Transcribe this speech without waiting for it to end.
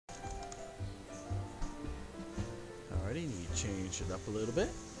change it up a little bit.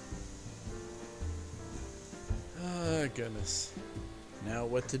 Oh, goodness. Now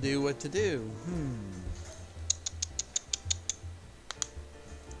what to do, what to do?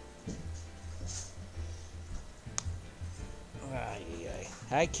 Ay, ay.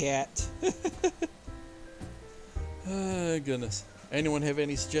 Hi, cat. Oh, goodness. Anyone have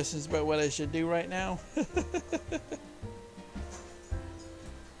any suggestions about what I should do right now?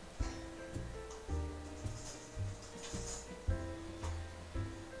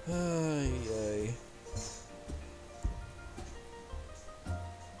 Ay, ay.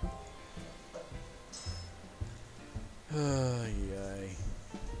 Ay, ay.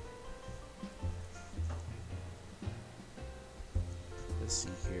 Let's see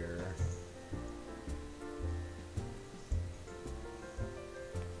here.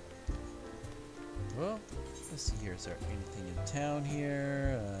 Well, let's see here. Is there anything in town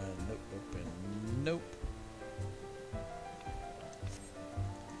here? Nope, nope, and nope.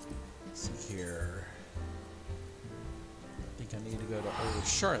 Let's see here. I think I need to go to Old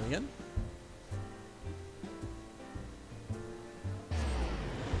Charlian.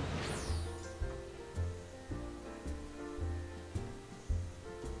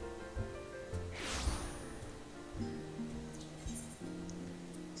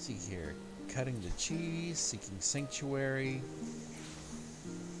 See here, cutting the cheese, seeking sanctuary.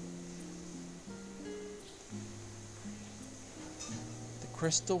 The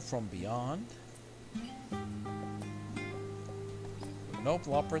crystal from beyond. No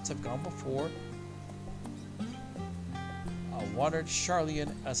Loporits have gone before. I watered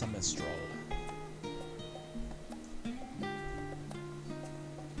Charlian as a minstrel.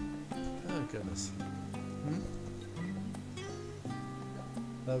 Oh goodness.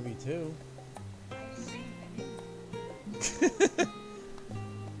 Love you too.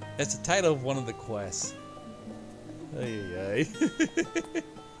 That's the title of one of the quests. Ay, ay.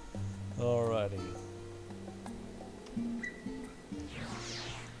 Alrighty.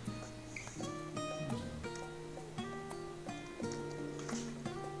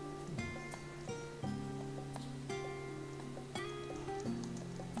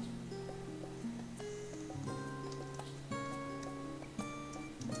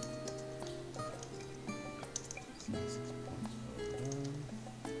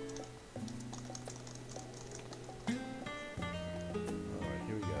 Alright,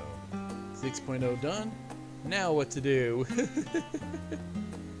 here we go. 6.0 done. Now what to do?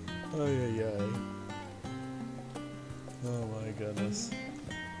 Ay, ay, ay. Oh my goodness.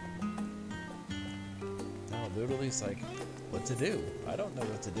 Now literally it's like, what to do? I don't know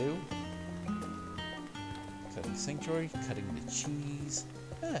what to do. Cutting sanctuary, cutting the cheese.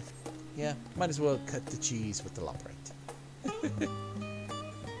 Yeah, might as well cut the cheese with the Loporit. Alrighty.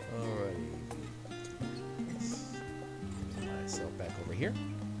 Let's get myself back over here.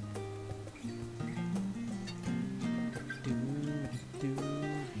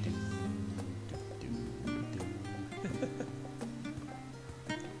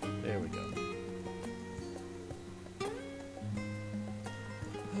 There we go.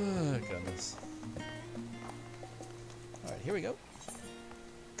 Oh, goodness. Alright, here we go.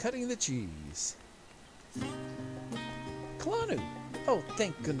 Cutting the cheese. Kalanu! Oh,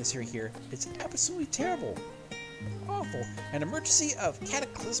 thank goodness you're here. It's absolutely terrible. Awful. An emergency of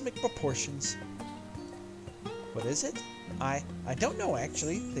cataclysmic proportions. What is it? I don't know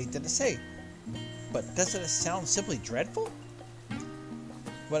actually. They didn't say. But doesn't it sound simply dreadful?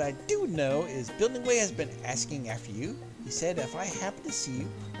 What I do know is Buildingway has been asking after you. He said if I happen to see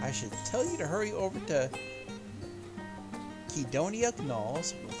you, I should tell you to hurry over to Kedonia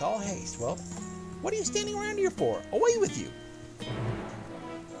Knolls with all haste. Well, what are you standing around here for? Away with you!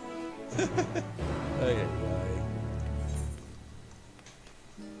 Ay, ay, ay.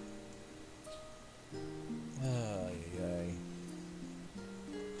 Ay, ay.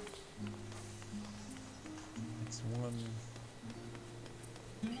 Next one.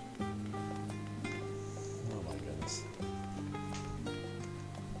 Oh my goodness.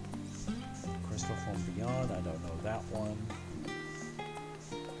 Crystal from Beyond, I don't know that one.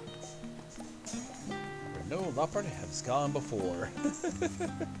 No Loporit has gone before.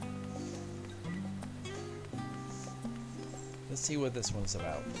 Let's see what this one's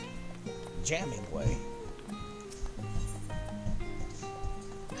about. Jamming way.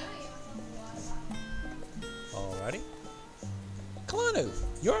 Alrighty. Kalanu!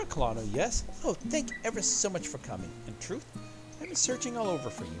 You're a Kalanu, yes? Oh, thank you ever so much for coming. In truth, I've been searching all over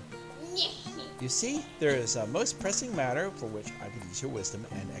for you. You see, there is a most pressing matter for which I could use your wisdom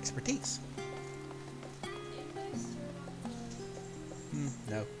and expertise.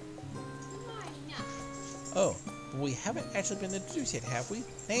 No. Oh, But we haven't actually been introduced yet, have we?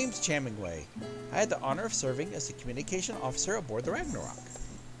 Name's Chamingway. I had the honor of serving as the communication officer aboard the Ragnarok.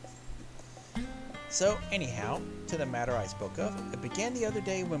 So, anyhow, to the matter I spoke of, it began the other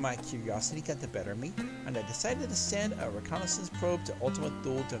day when my curiosity got the better of me, and I decided to send a reconnaissance probe to Ultima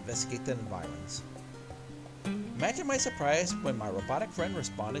Thule to investigate the environs. Imagine my surprise when my robotic friend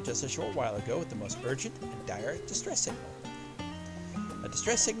responded just a short while ago with the most urgent and dire distress signal. A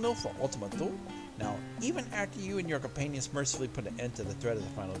distress signal for Ultima Thule? Now, even after you and your companions mercifully put an end to the threat of the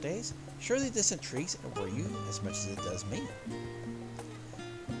final days, surely this intrigues and worries you as much as it does me.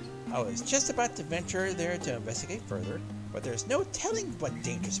 I was just about to venture there to investigate further, but there's no telling what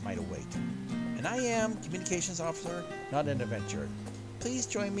dangers might await. And I am communications officer, not an adventurer. Please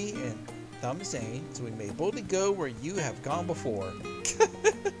join me in Thumb Zane so we may boldly go where you have gone before.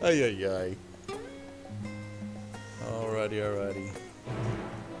 Ay ay ay. Alrighty.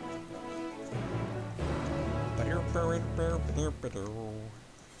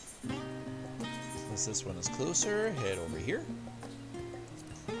 Since this one is closer, head over here.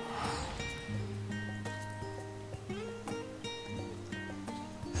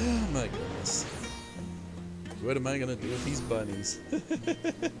 Oh my goodness. What am I gonna do with these bunnies?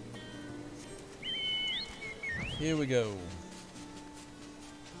 Here we go.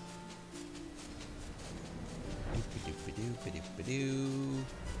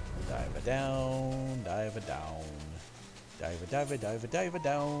 Dive a down, dive a down. Dive a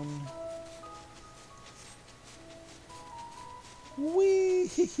down. Wee!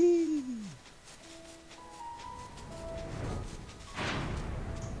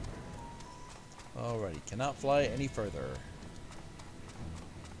 Alrighty, cannot fly any further.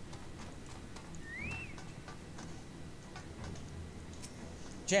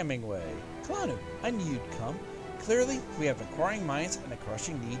 Chamingway. Klanu, I knew you'd come. Clearly, we have inquiring minds and a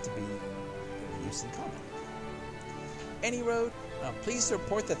crushing need to be of use in common. Any road, I'm pleased to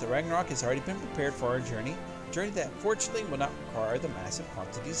report that the Ragnarok has already been prepared for our journey that fortunately will not require the massive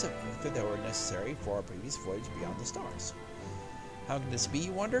quantities of ether that were necessary for our previous voyage beyond the stars. How can this be,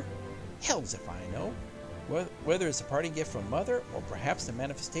 you wonder? Hells if I know. Whether it's a party gift from Mother, or perhaps the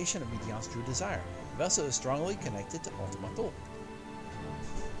manifestation of Medion's true desire, the vessel is strongly connected to Ultima Thule.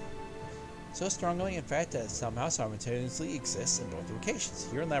 So strongly, in fact, that it somehow simultaneously exists in both locations,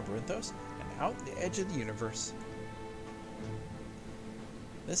 here in Labyrinthos and out the edge of the universe.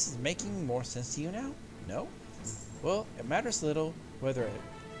 This is making more sense to you now? No? Well, it matters little whether it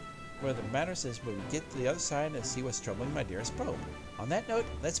matters is when we get to the other side and see what's troubling my dearest probe. On that note,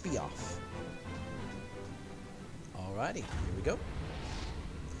 let's be off. Alrighty, here we go.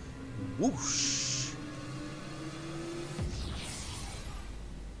 Whoosh!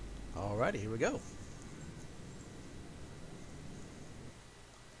 Alrighty, here we go.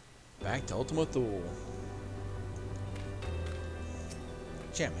 Back to Ultima Thule.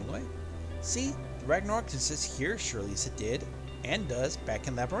 Chamingway. See, the Ragnarok exists here, surely as it did, and does, back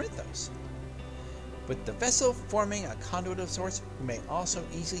in Labyrinthos. With the vessel forming a conduit of sorts, we may also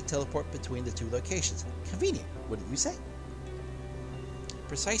easily teleport between the two locations. Convenient, wouldn't you say?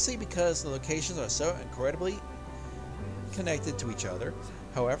 Precisely because the locations are so incredibly connected to each other.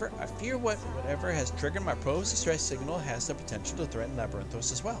 However, I fear whatever has triggered my probe's distress signal has the potential to threaten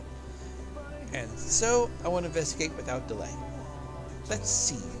Labyrinthos as well. And so, I want to investigate without delay. Let's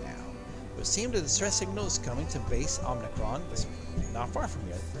see now. It would seem the distress signal is coming to base Omnicron, not far from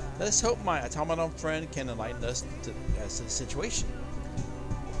here. Let us hope my automaton friend can enlighten us as to the situation.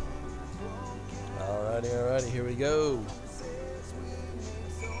 Alrighty, here we go.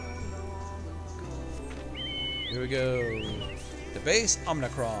 Here we go. The base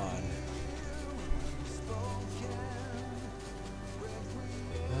Omnicron.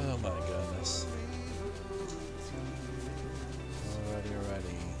 Oh my goodness.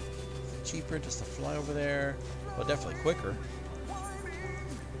 Alrighty. Cheaper just to fly over there. Well, definitely quicker.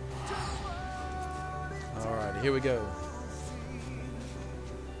 Alrighty, here we go.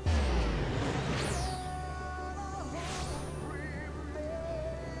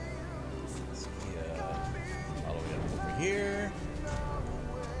 Let's see, all the way up over here.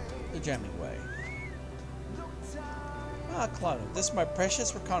 The jamming way. Ah, Klanu, this is my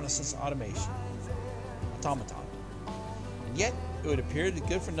precious reconnaissance automaton. And yet, it would appear the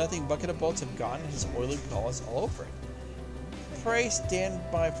good-for-nothing bucket of bolts have gotten his oily paws all over it. Pray stand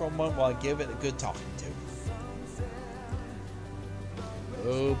by for a moment while I give it a good talking to.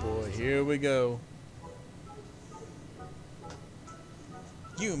 Oh boy, here we go.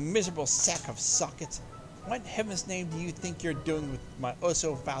 You miserable sack of sockets! What in heaven's name do you think you're doing with my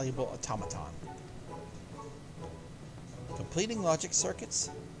oh-so-valuable automaton? Completing logic circuits?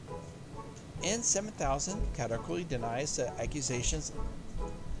 N7000 categorically denies the accusations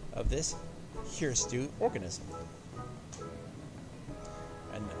of this hirsute organism.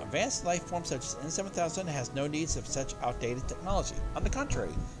 An advanced life form such as N7000 has no needs of such outdated technology. On the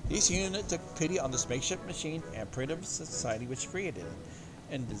contrary, this unit took pity on this makeshift machine and primitive society which created it,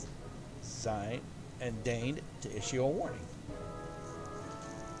 and deigned to issue a warning.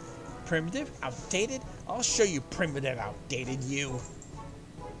 Primitive? Outdated? I'll show you primitive, outdated, you!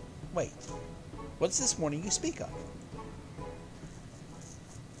 Wait, what's this warning you speak of?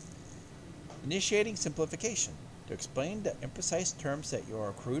 Initiating simplification. To explain the imprecise terms that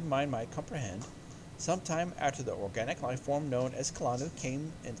your crude mind might comprehend, sometime after the organic life form known as Kalanu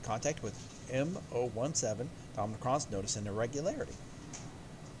came in contact with M017, the Omicrons noticed an irregularity.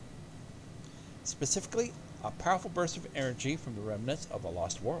 Specifically, a powerful burst of energy from the remnants of a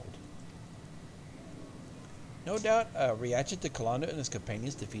lost world. No doubt a reaction to Kalanu and his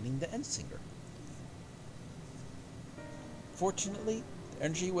companions defeating the Endsinger. Fortunately, the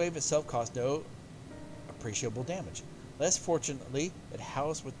energy wave itself caused no appreciable damage. Less fortunately, it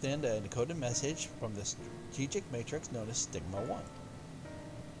housed within a encoded message from the strategic matrix known as Stigma 1.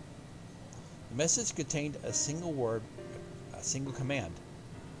 The message contained a single word, a single command: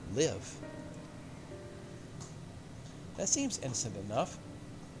 live. That seems innocent enough.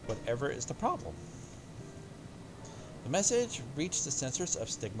 Whatever is the problem? The message reached the sensors of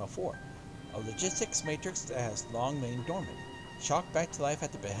Stigma 4, a logistics matrix that has long lain dormant. Shocked back to life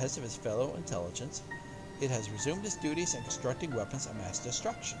at the behest of its fellow intelligence, it has resumed its duties in constructing weapons of mass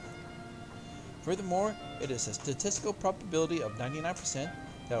destruction. Furthermore, it is a statistical probability of 99%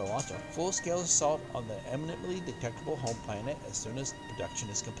 that will launch a full-scale assault on the eminently detectable home planet as soon as production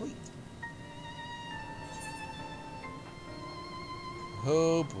is complete.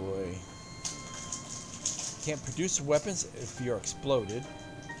 Oh boy. Can't produce weapons if you're exploded.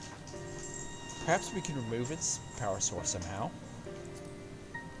 Perhaps we can remove its power source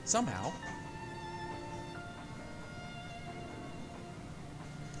somehow.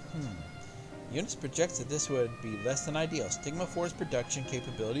 Units projects that this would be less than ideal. Stigma 4's production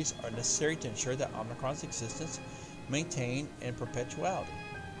capabilities are necessary to ensure that Omicron's existence maintained in perpetuality.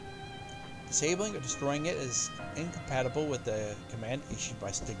 Disabling or destroying it is incompatible with the command issued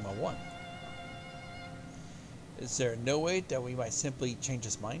by Stigma 1. Is there no way that we might simply change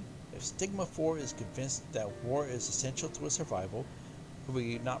his mind? If Stigma 4 is convinced that war is essential to his survival, could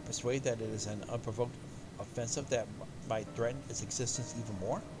we not persuade that it is an unprovoked offensive that might threaten its existence even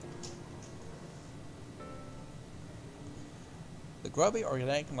more? The grubby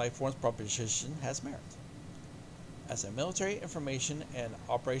organic life form's proposition has merit. As a military information and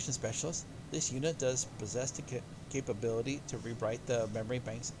operations specialist, this unit does possess the capability to rewrite the memory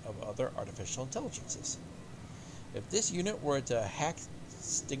banks of other artificial intelligences. If this unit were to hack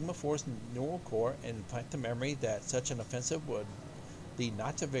Stigma 4's neural core and implant the memory that such an offensive would lead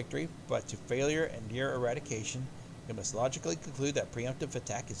not to victory, but to failure and near eradication, it must logically conclude that preemptive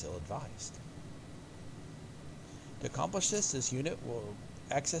attack is ill-advised. To accomplish this unit will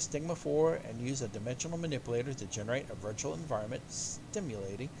access Stigma 4 and use a dimensional manipulator to generate a virtual environment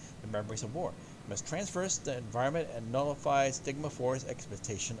stimulating the memories of war. It must traverse the environment and nullify Stigma 4's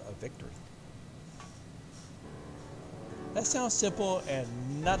expectation of victory. That sounds simple and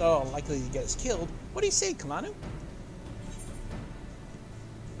not at all likely to get us killed. What do you say, Kalanu?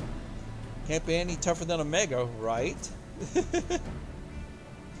 Can't be any tougher than Omega, right?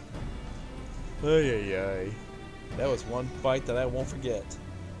 Ay. That was one fight that I won't forget.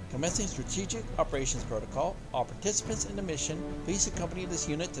 Commencing Strategic Operations Protocol, all participants in the mission, please accompany this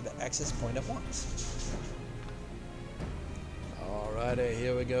unit to the access point at once. Alrighty,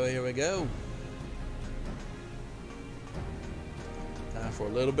 here we go. Time for a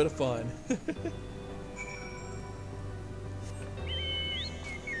little bit of fun.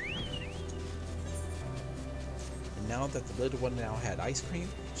 And now that the little one now had ice cream,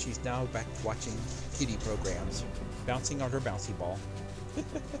 she's now back to watching kiddie programs, bouncing on her bouncy ball.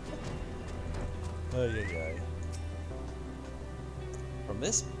 Ay. From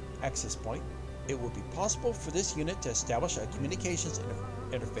this access point, it will be possible for this unit to establish a communications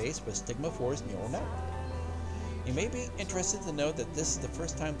interface with Stigma 4's neural network. You may be interested to know that this is the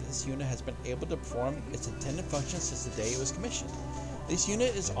first time that this unit has been able to perform its intended function since the day it was commissioned. This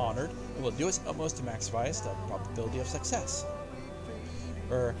unit is honored and will do its utmost to maximize the probability of success.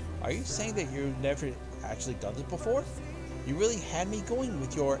 Are you saying that you've never actually done this before? You really had me going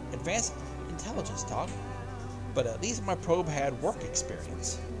with your advanced intelligence talk, but at least my probe had work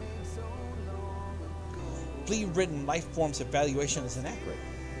experience. Flea-ridden life form's evaluation is inaccurate.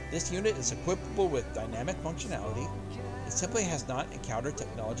 This unit is equipable with dynamic functionality, It simply has not encountered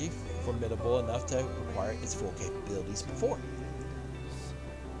technology formidable enough to require its full capabilities before.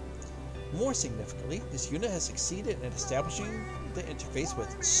 More significantly, this unit has succeeded in establishing the interface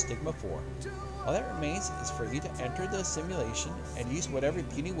with Stigma 4. All that remains is for you to enter the simulation and use whatever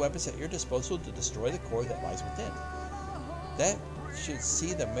puny weapons at your disposal to destroy the core that lies within. That should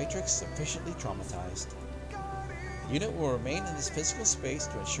see the Matrix sufficiently traumatized. The unit will remain in this physical space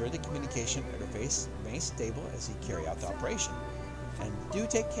to ensure the communication interface remains stable as you carry out the operation. And do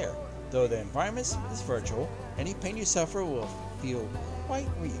take care, though the environment is virtual, any pain you suffer will feel quite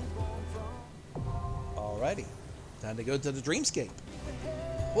real. Alrighty, time to go to the dreamscape.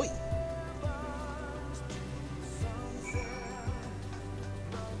 Hoi!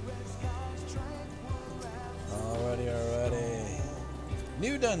 Alrighty.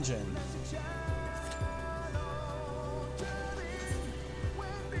 New dungeon.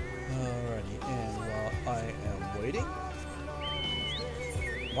 Alrighty, and while I am waiting,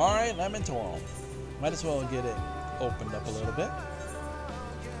 Mare Lamentorum. Might as well get it opened up a little bit.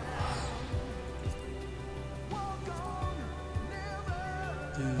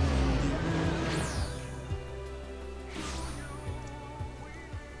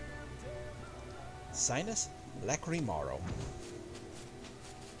 Sinus Lacrimaro.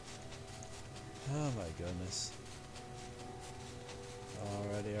 Oh my goodness.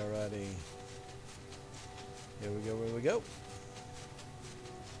 Alrighty. Here we go.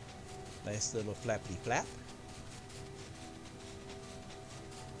 Nice little flappity flap.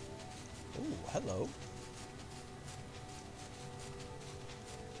 Ooh, hello.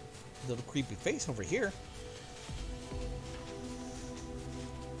 Little creepy face over here.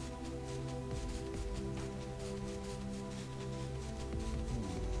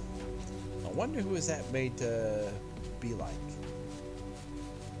 I wonder who is that made to be like.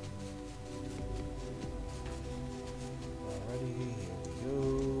 Alrighty, here we go.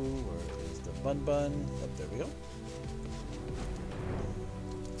 Where is the bun? Oh, there we go.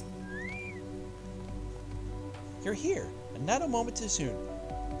 You're here, and not a moment too soon.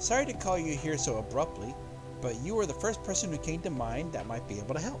 Sorry to call you here so abruptly, but you were the first person who came to mind that might be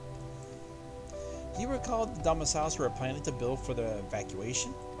able to help. Do you recall the domiciles we were planning to build for the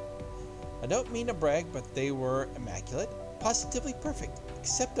evacuation? I don't mean to brag, but they were immaculate, positively perfect,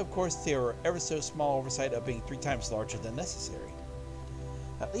 except of course they were ever so small oversight of being 3 times larger than necessary.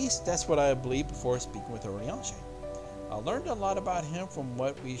 At least that's what I believed before speaking with Orianche. I learned a lot about him from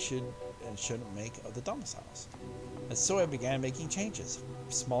what we should and shouldn't make of the domiciles. And so I began making changes.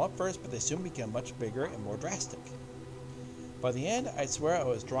 Small at first, but they soon became much bigger and more drastic. By the end, I swear I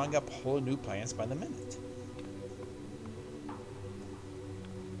was drawing up whole new plans by the minute.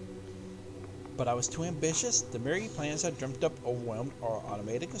 But I was too ambitious. The myriad plans I dreamt up overwhelmed our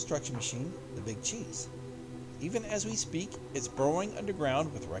automated construction machine, the Big Cheese. Even as we speak, it's burrowing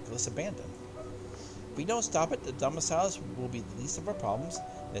underground with reckless abandon. If we don't stop it, the domiciles will be the least of our problems.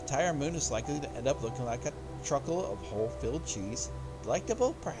 The entire moon is likely to end up looking like a truckle of hole-filled cheese,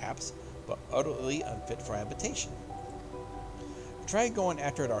 delectable perhaps, but utterly unfit for habitation. We tried going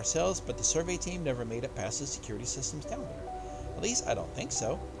after it ourselves, but the survey team never made it past the security systems down there. At least I don't think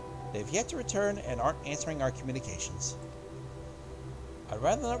so. They've yet to return and aren't answering our communications. I'd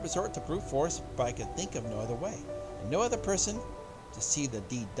rather not resort to brute force, but I could think of no other way. And no other person to see the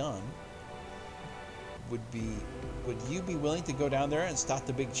deed done. Would you be willing to go down there and stop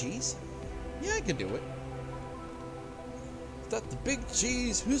the Big Cheese? Yeah, I could do it. Stop the Big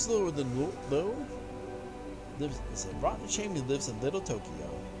Cheese. Who's lower than low? It's a rotten shame he lives in Little Tokyo.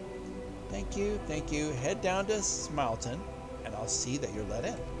 Thank you. Head down to Smileton, and I'll see that you're let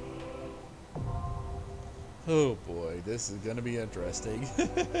in. Oh boy, this is gonna be interesting.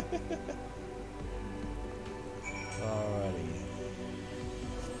 Alrighty.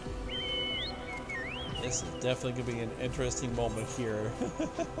 This is definitely gonna be an interesting moment here.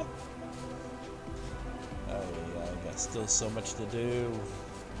 I got still so much to do.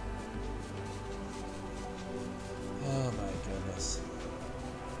 Oh my goodness.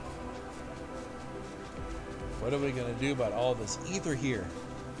 What are we gonna do about all this ether here?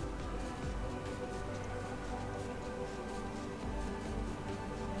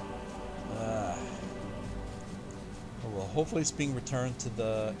 Well, hopefully it's being returned to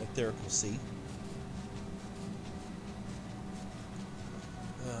the etherical sea.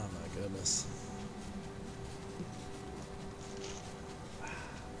 Oh my goodness.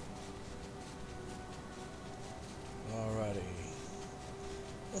 Alrighty.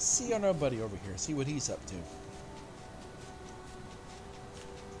 Let's see on our buddy over here, see what he's up to.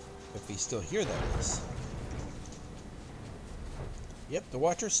 If he's still here, that is. Yep, the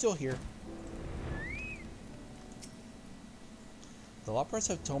Watcher's still here. The Loppers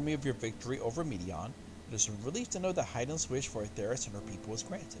have told me of your victory over Medion. It is a relief to know that Haydn's wish for Theris and her people was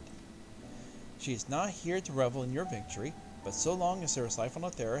granted. She is not here to revel in your victory, but so long as there is life on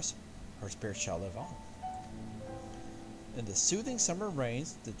Theris, her spirit shall live on. In the soothing summer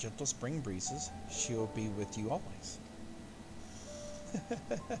rains, the gentle spring breezes, she will be with you always.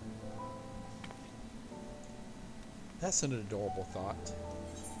 That's an adorable thought.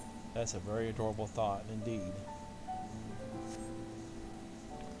 That's a very adorable thought indeed.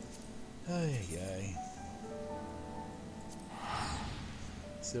 Ay, ay.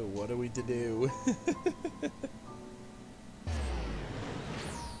 So what are we to do?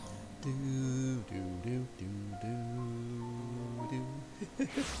 Do do do do do do.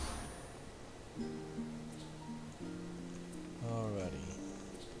 Alrighty.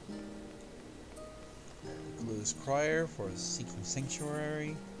 Blues Crier for Seeking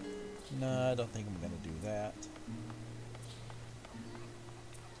Sanctuary. No, I don't think I'm gonna do that.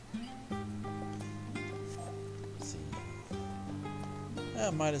 Let's see. I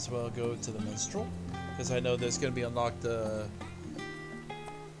might as well go to the Minstrel, because I know there's gonna be unlocked the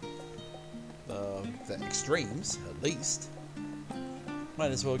extremes, at least.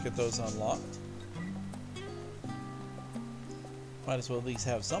 Might as well get those unlocked. Might as well at least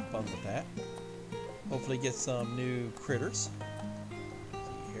have some fun with that. Hopefully get some new critters. Let's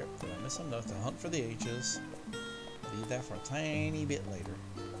see here, did I miss some notes? To hunt for the ages. Leave that for a tiny bit later.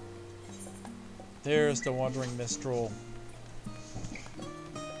 There's the Wandering Minstrel.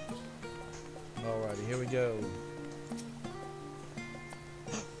 Alrighty, here we go.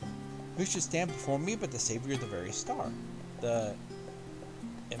 Who should stand before me but the savior of the very star, the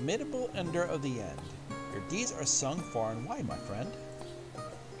imitable ender of the end? Your deeds are sung far and wide, my friend.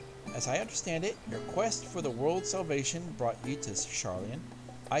 As I understand it, your quest for the world's salvation brought you to Charlian.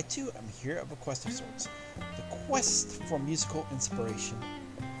 I too am here of a quest of sorts, the quest for musical inspiration.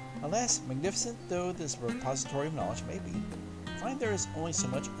 Alas, magnificent though this repository of knowledge may be, I find there is only so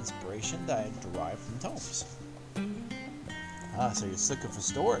much inspiration that I derive from tomes. Ah, so you're looking for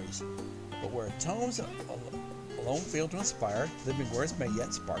stories. But where tomes alone fail to inspire, living words may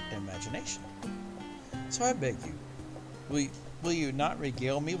yet spark the imagination. So I beg you, will you not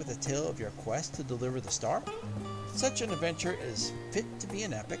regale me with a tale of your quest to deliver the star? Such an adventure is fit to be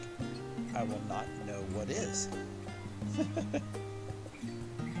an epic. I will not know what is.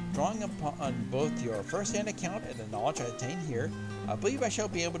 Drawing upon both your first-hand account and the knowledge I attain here, I believe I shall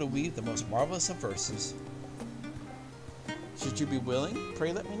be able to weave the most marvelous of verses. Should you be willing,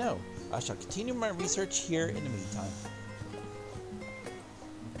 pray let me know. I shall continue my research here in the meantime.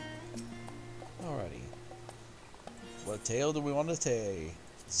 Alrighty. What tale do we want to tell?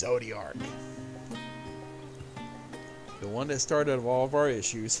 Zodiark. The one that started all of our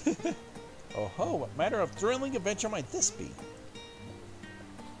issues. Oh ho, what manner of thrilling adventure might this be?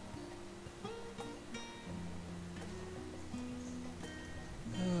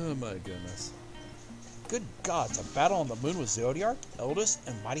 Oh my goodness. Good gods, a battle on the moon with Zodiark, eldest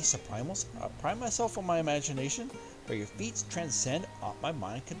and mighty Supremos? I pride myself on my imagination, where your feats transcend aught my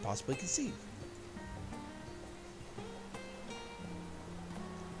mind could possibly conceive.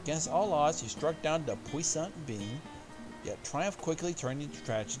 Against all odds, you struck down the puissant being, yet triumph quickly turned into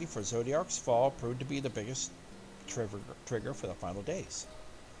tragedy, for Zodiark's fall proved to be the biggest trigger for the final days.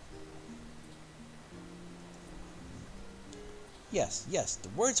 Yes, yes, the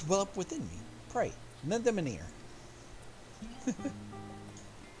words well up within me. Pray, lend them an ear.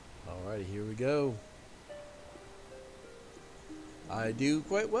 Alrighty, here we go. I do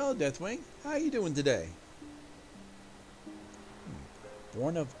quite well, Deathwing. How are you doing today?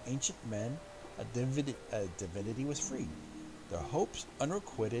 Born of ancient men, a divinity was freed. Their hopes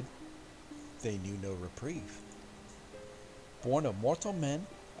unrequited, they knew no reprieve. Born of mortal men,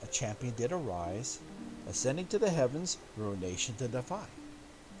 a champion did arise, ascending to the heavens, ruination to defy.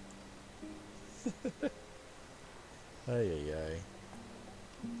 Ay, ay, ay.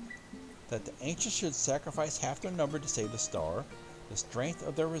 That the ancients should sacrifice half their number to save the star, the strength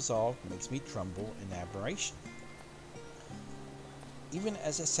of their resolve makes me tremble in admiration. Even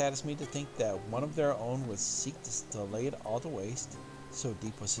as it saddens me to think that one of their own would seek to lay it all to waste, so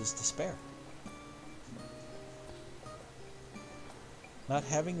deep was his despair. Not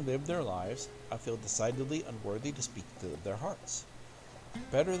having lived their lives, I feel decidedly unworthy to speak to their hearts.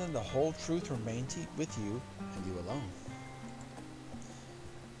 Better than the whole truth remain with you, and you alone.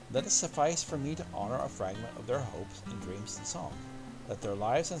 Let it suffice for me to honor a fragment of their hopes and dreams in song, that their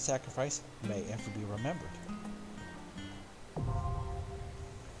lives and sacrifice may ever be remembered.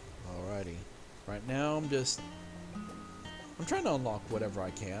 Alrighty. Right now I'm trying to unlock whatever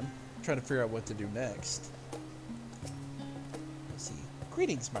I can. I'm trying to figure out what to do next. Let's see.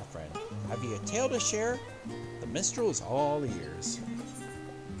 Greetings, my friend. Have you a tale to share? The minstrel is all ears.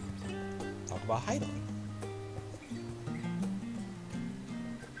 Talk about idling.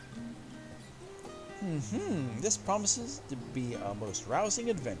 This promises to be a most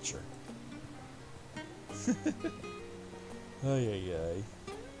rousing adventure. Ay.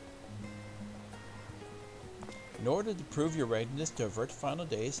 In order to prove your readiness to avert the final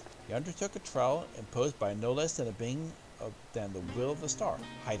days, he undertook a trial imposed by no less than a being than the will of the star,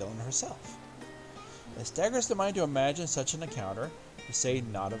 Heidelin herself. It staggers the mind to imagine such an encounter, to say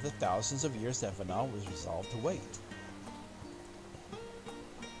not of the thousands of years that Vanal was resolved to wait.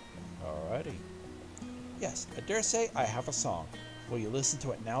 Alrighty. Yes, I dare say I have a song. Will you listen to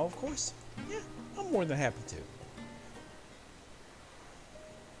it now, of course? Yeah, I'm more than happy to.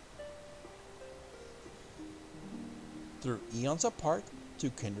 Through eons apart, two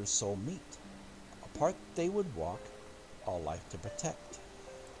kindred souls meet. Apart they would walk, all life to protect.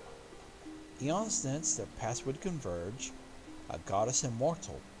 Eons thence their paths would converge, a goddess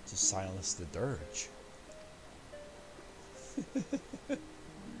immortal to silence the dirge.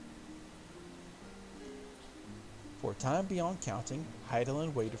 For time beyond counting,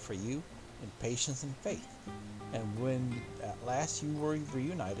 Heidelin waited for you in patience and faith, and when at last you were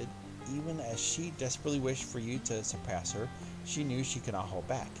reunited, even as she desperately wished for you to surpass her, she knew she could not hold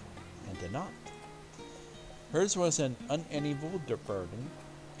back, and did not. Hers was an unenviable burden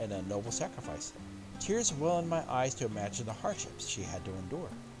and a noble sacrifice. Tears well in my eyes to imagine the hardships she had to endure.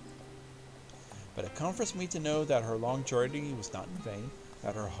 But it comforts me to know that her long journey was not in vain,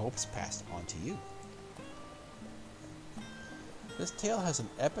 that her hopes passed on to you. This tale has an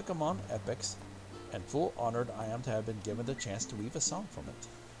epic among epics, and full honored I am to have been given the chance to weave a song from it.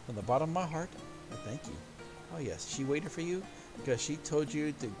 From the bottom of my heart, I thank you. Oh yes, she waited for you because she told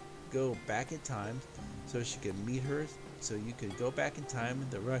you to go back in time so she could meet her, so you could go back in time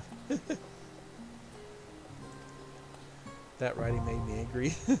and right. That writing made me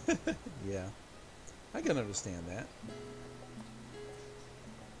angry. Yeah, I can understand that.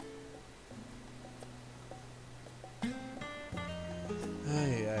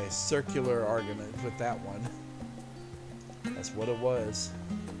 Ay, circular argument with that one. That's what it was.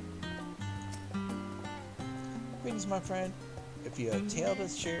 Greetings, my friend. If you have a tale to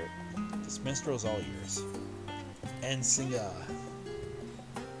share, this minstrel is all yours. Endsinger.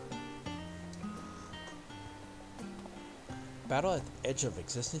 Battle at the edge of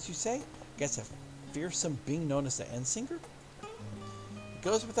existence, you say? Against a fearsome being known as the Endsinger? It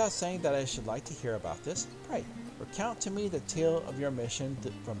goes without saying that I should like to hear about this. Pray, recount to me the tale of your mission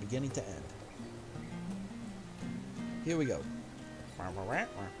from beginning to end. Here we go.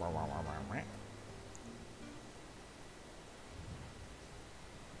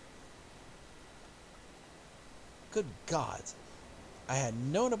 Good gods! I had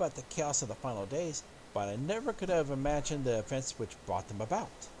known about the chaos of the final days, but I never could have imagined the events which brought them about.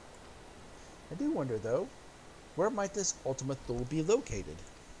 I do wonder, though, where might this ultimate duel be located?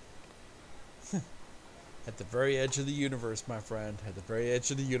 At the very edge of the universe, my friend. At the very edge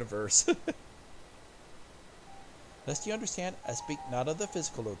of the universe. Lest you understand, I speak not of the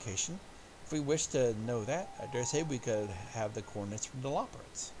physical location. If we wish to know that, I dare say we could have the coordinates from the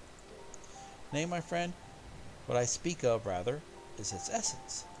Loporits. Nay, my friend, what I speak of, rather, is its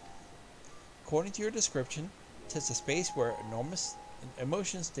essence. According to your description, 'tis a space where enormous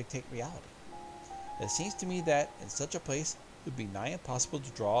emotions dictate reality. It seems to me that, in such a place, it would be nigh impossible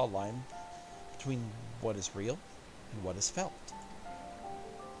to draw a line between what is real and what is felt.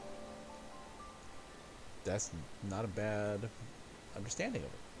 That's not a bad understanding of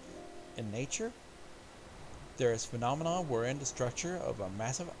it. In nature, there is phenomena wherein the structure of a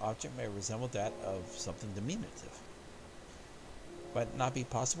massive object may resemble that of something diminutive. Might it not be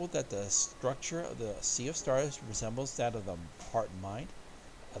possible that the structure of the sea of stars resembles that of the heart and mind,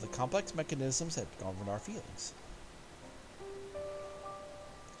 of the complex mechanisms that govern our feelings?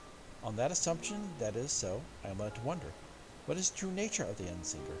 On that assumption that is so, I am led to wonder, what is the true nature of the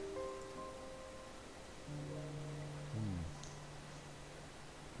Endsinger?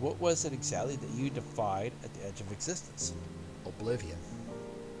 What was it exactly that you defied at the edge of existence? Oblivion.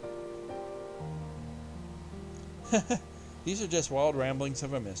 These are just wild ramblings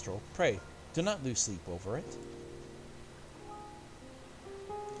of a minstrel. Pray, do not lose sleep over it.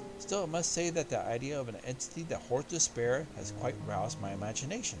 Still, I must say that the idea of an entity that hoards despair has quite roused my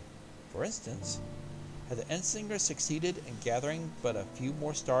imagination. For instance, had the Endsinger succeeded in gathering but a few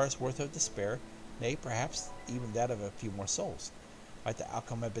more stars worth of despair, nay, perhaps even that of a few more souls, might the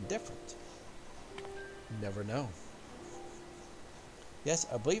outcome have been different? Never know. Yes,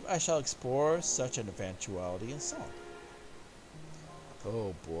 I believe I shall explore such an eventuality in song.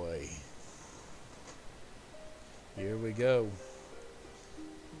 Oh boy. Here we go.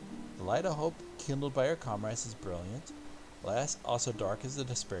 The light of hope kindled by our comrades is brilliant, alas, also dark as the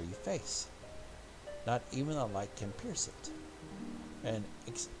despair you face. Not even the light can pierce it. An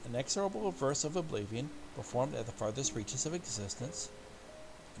inexorable verse of oblivion performed at the farthest reaches of existence,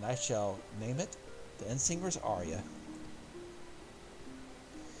 and I shall name it the Endsinger's Aria.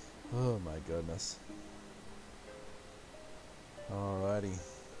 Oh my goodness. Alrighty.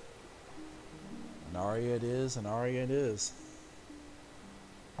 An aria it is, an aria it is.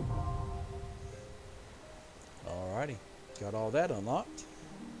 Alrighty. Got all that unlocked.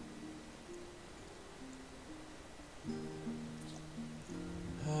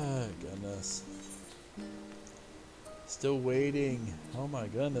 Oh goodness. Still waiting. Oh my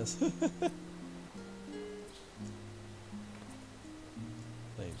goodness. Leave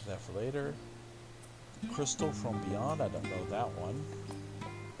that for later. Crystal from Beyond. I don't know that one.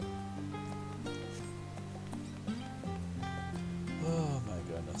 Oh my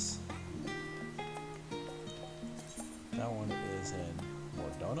goodness. That one is in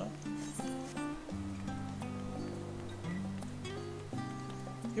Mordona.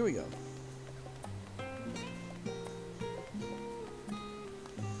 Here we go.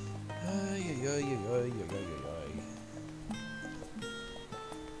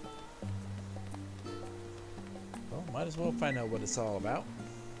 Well, might as well find out what it's all about.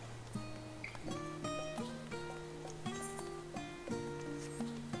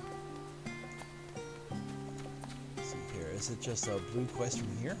 Let's see here. Is it just a blue quest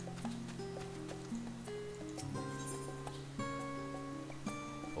from here?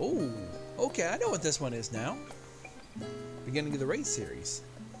 Oh, okay. I know what this one is now. Beginning of the race series.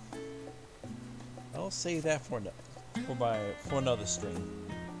 I'll save that for another stream.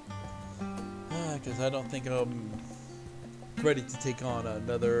 Because I don't think I'm ready to take on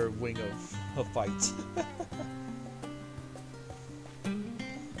another wing of fights. A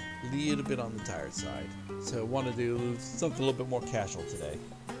little bit on the tired side. So I want to do something a little bit more casual today.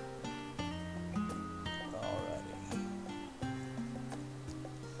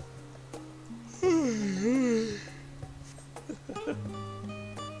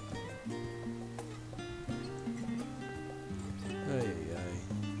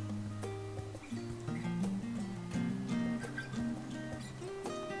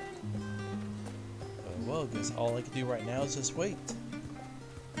 Well, I guess all I can do right now is just wait.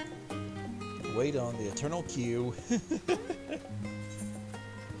 Wait on the eternal queue.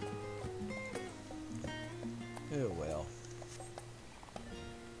 Oh well.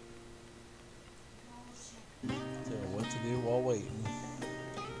 So what to do while waiting.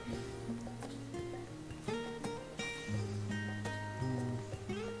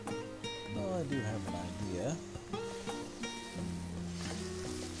 Well, I do have an idea.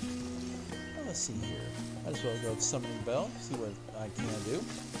 Well, let's see here. Might as well go to Summoning Bell, see what I can do.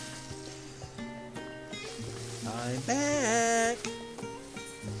 I'm back!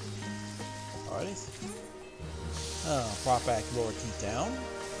 Alrighty. Prop back lower key down.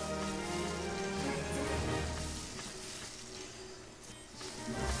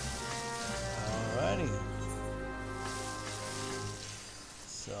 Alrighty.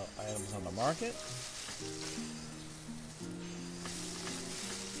 So, items on the market.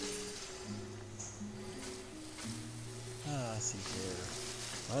 Let's see here.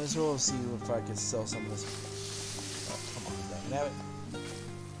 Might as well see if I can sell some of this. Oh, come on, dang it.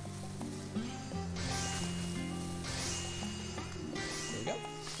 There we go.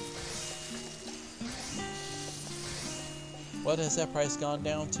 What has that price gone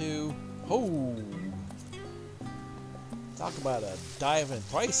down to? Oh! Talk about a dive in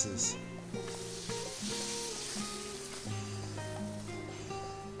prices.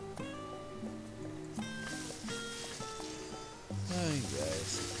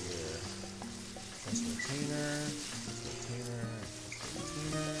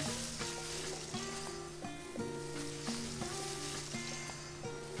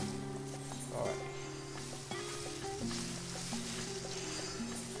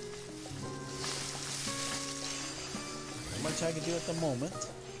 Much I can do at the moment,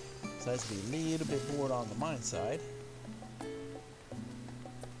 besides be a little bit bored on the mine side.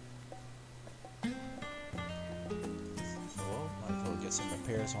 So, might as well get some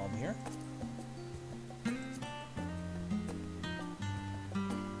repairs home here.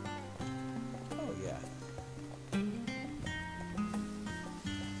 Oh yeah.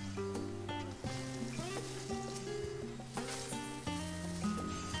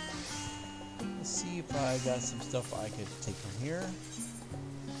 Let's see if I got some stuff I could take from here.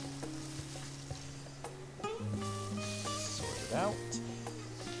 Sort it out.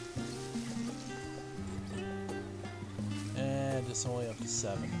 this only up to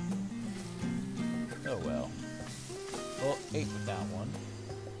 7. Oh well. Well, 8 with that one.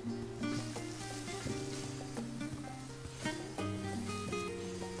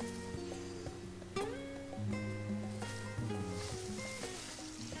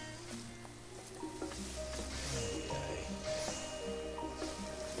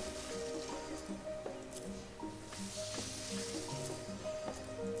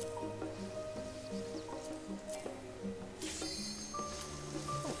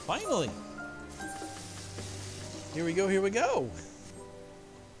 Finally! Here we go, here we go!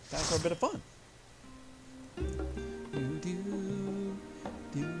 Time for a bit of fun.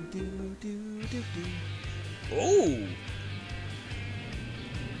 Oh!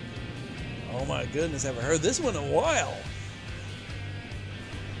 Oh my goodness, I haven't heard this one in a while.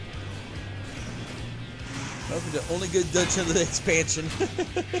 Welcome to Only Good Dutch of the expansion.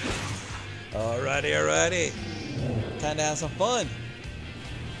 Alrighty, alrighty. Time to have some fun.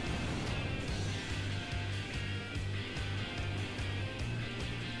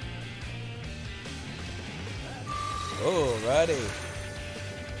 Alrighty.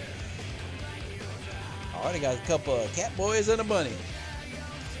 Already got a couple of cat boys and a bunny.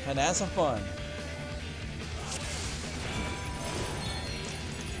 And have some fun.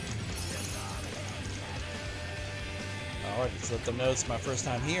 Alright, just let them know it's my first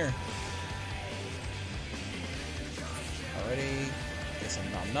time here. Alrighty. Get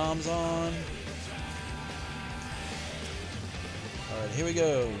some nom-noms on. Alright, here we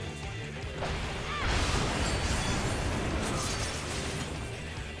go.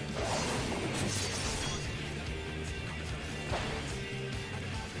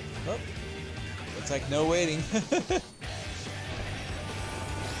 Oh, looks like no waiting. Alrighty,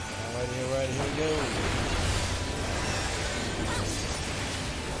 alrighty, here we go.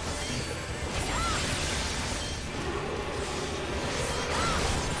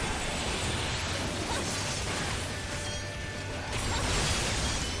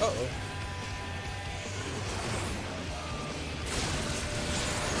 Uh-oh.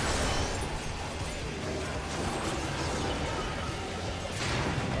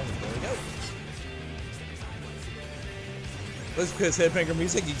 Let's Chris Headbanger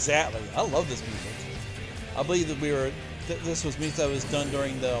music, exactly. I love this music. I believe that this was music that was done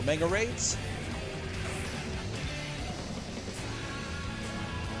during the Omega raids.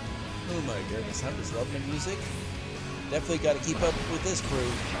 Oh my goodness, I'm just loving the music. Definitely got to keep up with this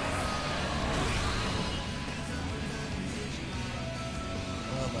crew.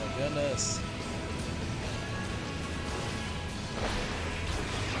 Oh my goodness.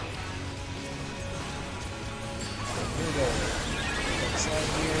 Here we go. Side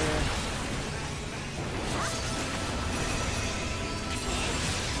here.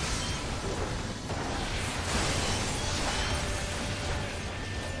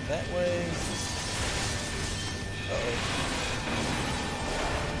 And that way. Uh-oh.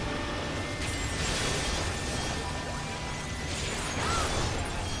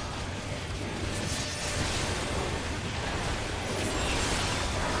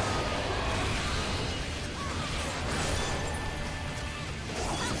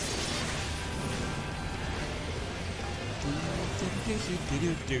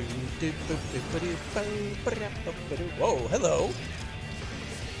 Whoa, hello.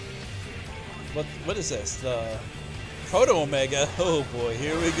 What is this? The Proto Omega. Oh boy,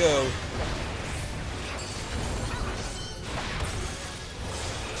 here we go.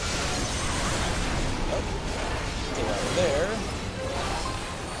 Oh, get out of there.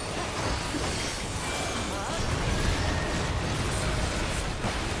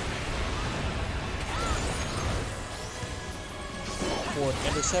 Forward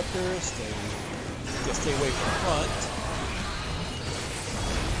interceptor, just stay away from the front.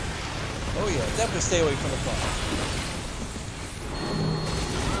 Oh yeah, definitely stay away from the front.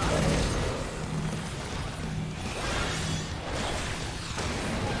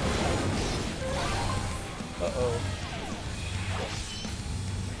 Uh-oh.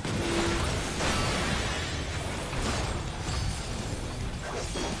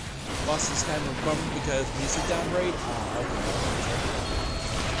 Lost this time of bump because music downgrade. Ah, okay.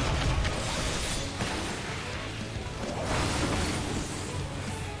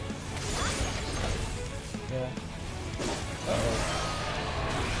 Yeah. Uh-oh.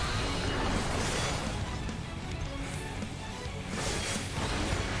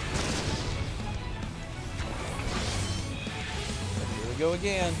 Here we go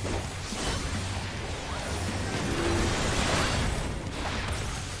again.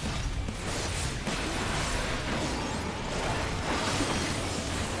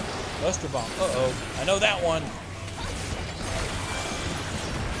 Buster Bomb. Uh-oh. I know that one.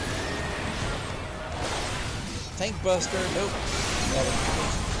 tank buster. Nope. There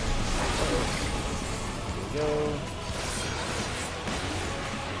we go.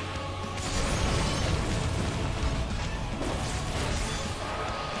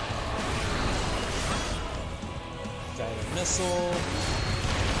 Guided missile.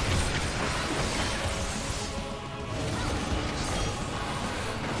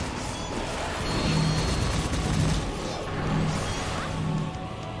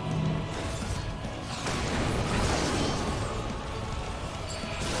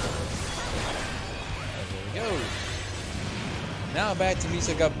 Now back to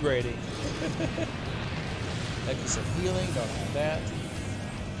music upgrading. Necklace of healing, don't have that.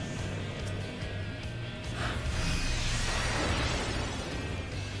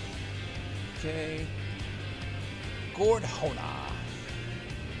 Okay. Gordhona.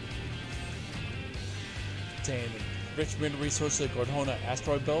 Obtain rich mineral resources of Gordhona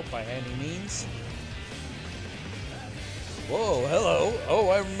asteroid belt by any means. Whoa, hello. Oh,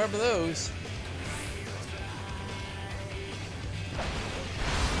 I remember those.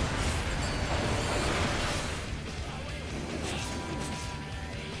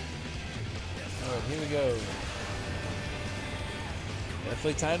 Here we go.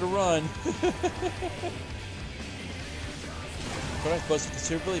 Definitely time to run. Product boasts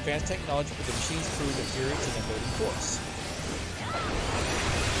considerably advanced technology, but the machines prove inferior to the loading force.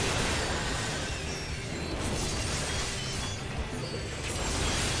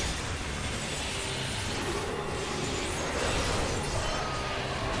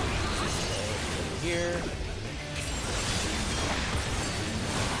 Over here.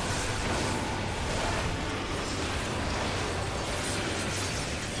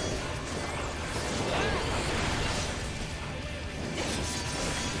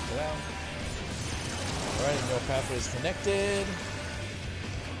 Alright, no pathway is connected.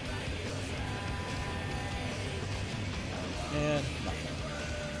 And nothing.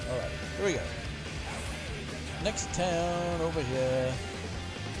 Alright, here we go. Next town over here.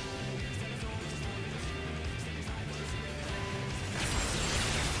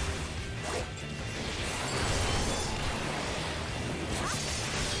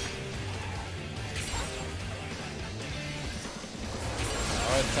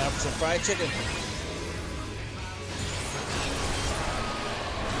 Alright, time for some fried chicken.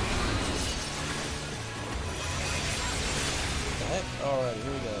 Alright,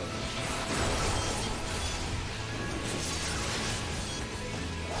 here we go.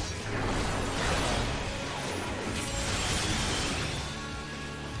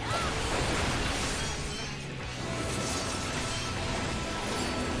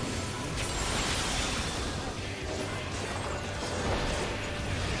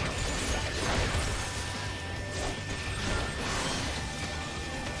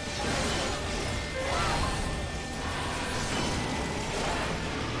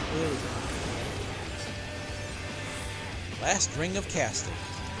 Last ring of casting.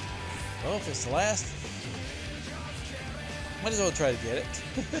 Well, if it's the last, might as well try to get it.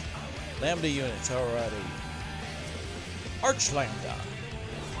 Lambda units, alrighty. Arch Lambda.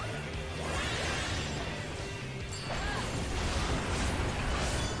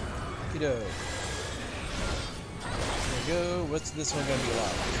 Okey-doke. There we go. What's this one gonna be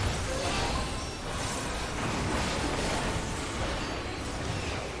like?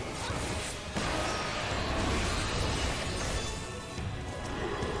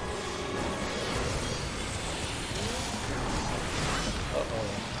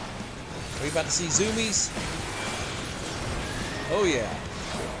 Are we about to see zoomies? Oh yeah.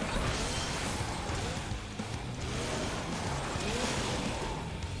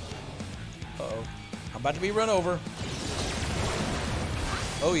 Uh-oh. I'm about to be run over.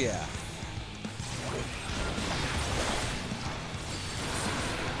 Oh yeah.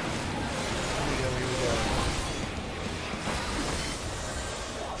 Here we go.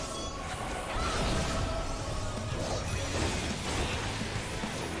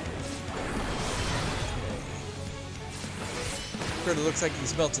 It looks like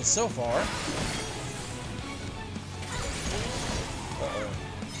he's melted so far. Uh-oh.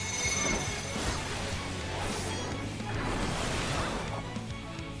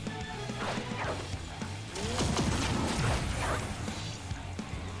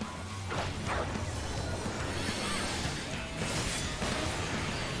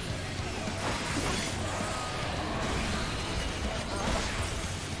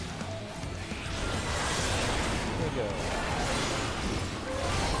 Here we go.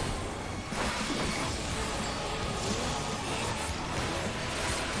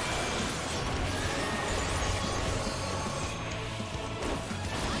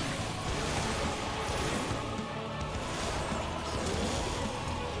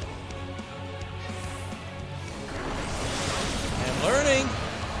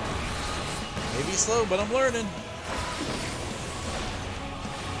 Maybe slow, but I'm learning.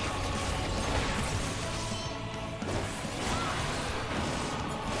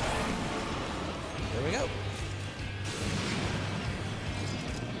 There we go.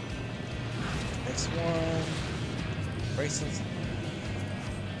 Next one. Bracelets.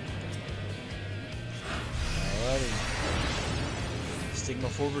 Alrighty. Stigma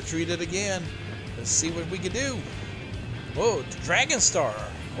 4 retreated again. Let's see what we can do. Whoa, Dragon Star.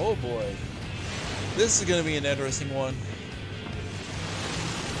 Oh boy. This is going to be an interesting one.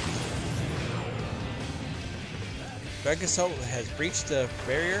 Dragon Star has breached the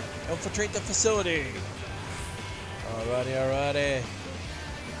barrier. Infiltrate the facility. Alrighty, alrighty.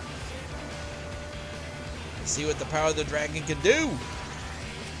 Let's see what the power of the dragon can do.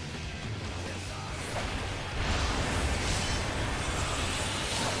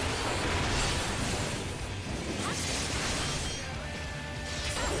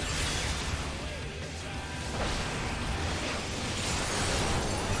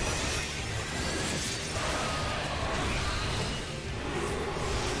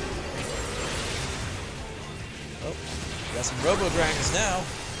 Oh, got some Robo Dragons now.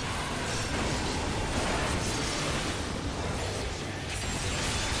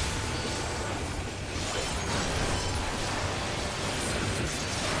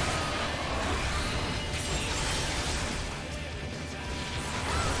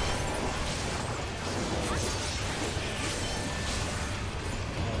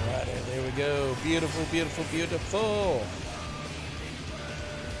 Alrighty, there we go. Beautiful, beautiful, beautiful.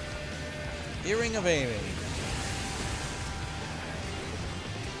 Earring of Aiming.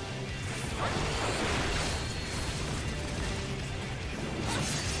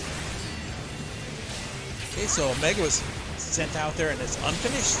 Okay, so Omega was sent out there in its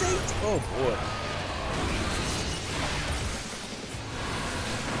unfinished state? Oh boy.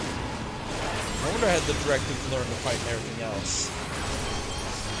 I wonder I had the directive to learn to fight and everything else.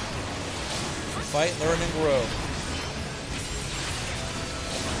 Fight, learn, and grow.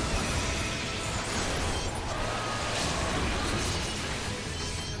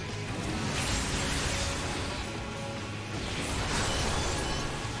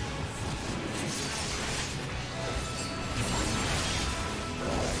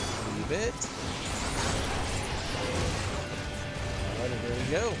 Bit. Alright, there we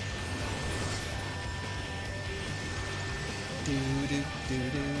go. Do do do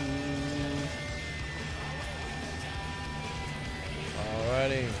do.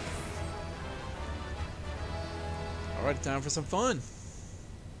 Alrighty. Alright, time for some fun.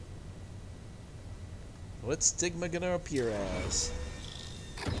 What's Stigma gonna appear as?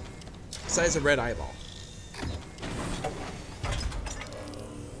 Besides a red eyeball.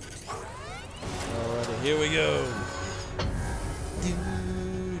 Here we go.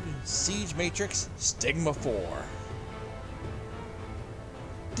 Dude, Siege Matrix Stigma 4.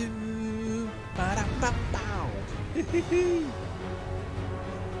 Dude, ba-da-ba-bow.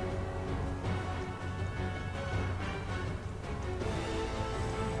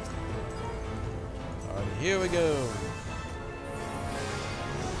 Alright, here we go.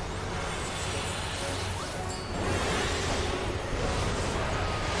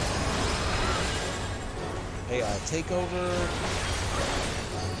 AI takeover.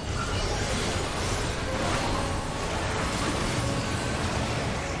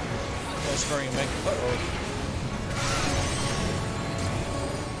 Transferring a mega. Uh-oh.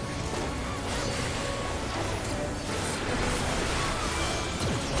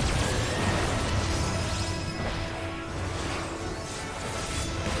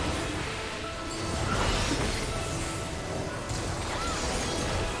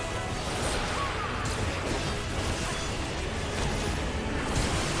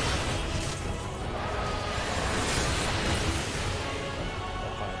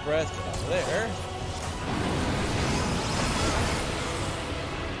 Breath, get out of there.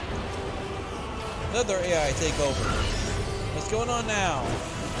 Another AI takeover. What's going on now?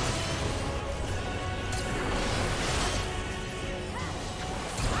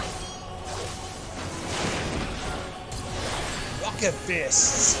 Rocket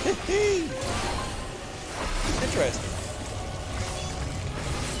fists. Interesting.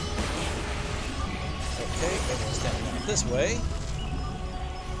 Okay, everyone's standing out this way.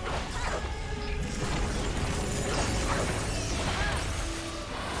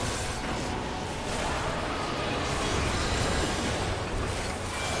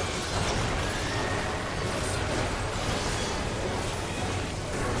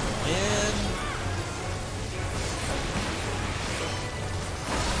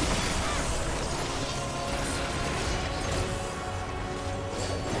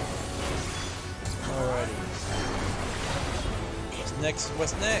 next?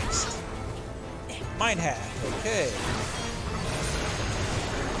 What's next? Mind hack. Okay.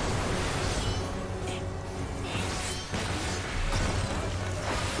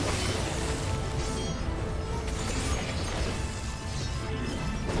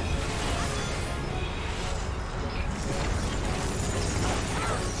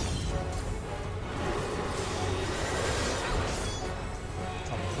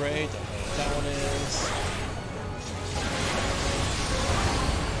 Don't know what that one is.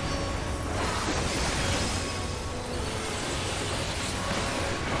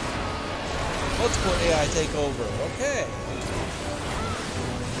 Multiple AI take over. Okay.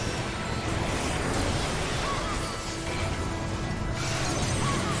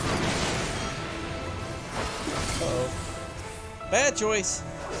 Uh-oh. Bad choice.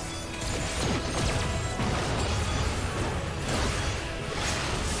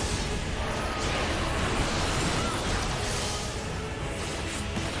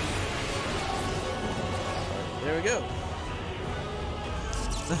 There we go.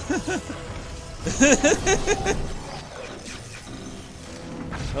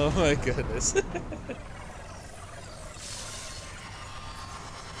 Oh my goodness.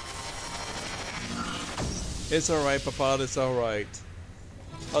 It's alright, Papa, it's alright.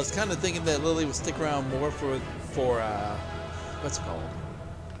 I was kind of thinking that Lily would stick around more for what's it called?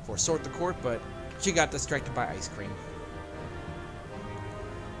 For Sort the Court, but she got distracted by ice cream.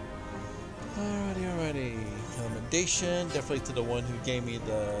 Alrighty. Commendation, definitely to the one who gave me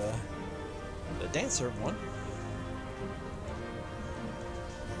the dancer one.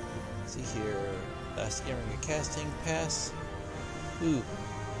 Let's see here. Last earring of casting, pass. Ooh.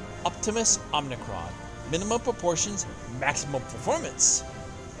 Optimus Omnicron. Minimum proportions, maximum performance.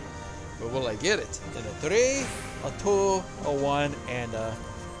 But will I get it? In a 3, a 2, a 1, and a...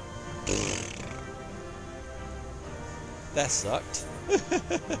 That sucked.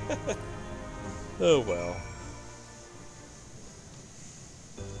 Oh well.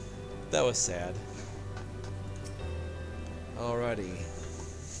 That was sad. Alrighty.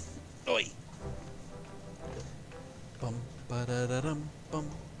 Oi! Bum ba da da dum bum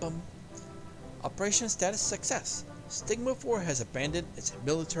bum. Operation status success. Stigma 4 has abandoned its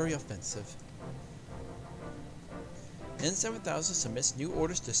military offensive. N7000 submits new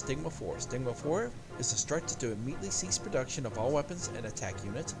orders to Stigma 4. Stigma 4 is instructed to immediately cease production of all weapons and attack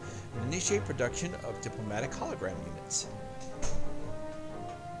units and initiate production of diplomatic hologram units.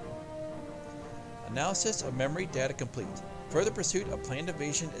 Analysis of memory data complete. Further pursuit of planned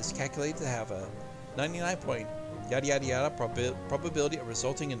invasion is calculated to have a 99 point yada yada yada probability of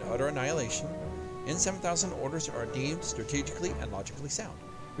resulting in utter annihilation. N7000 orders are deemed strategically and logically sound.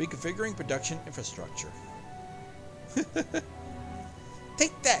 Reconfiguring production infrastructure.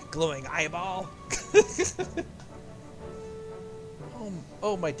 Take that, glowing eyeball!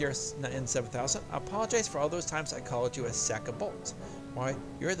 Oh, my dear N7000, I apologize for all those times I called you a sack of bolts. Why,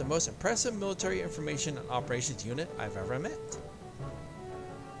 you're the most impressive military information and operations unit I've ever met.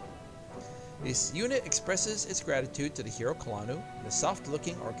 This unit expresses its gratitude to the hero Kalanu, the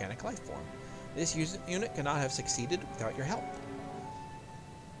soft-looking organic life form. This unit cannot have succeeded without your help.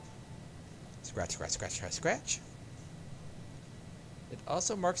 Scratch, scratch, scratch, scratch, scratch. It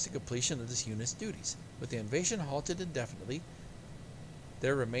also marks the completion of this unit's duties. With the invasion halted indefinitely,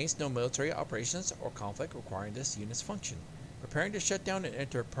 there remains no military operations or conflict requiring this unit's function. Preparing to shut down and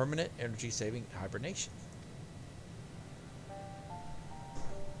enter permanent energy-saving hibernation.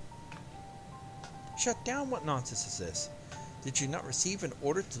 Shut down? What nonsense is this? Did you not receive an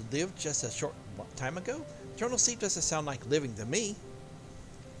order to live just a short time ago? Eternal sleep doesn't sound like living to me.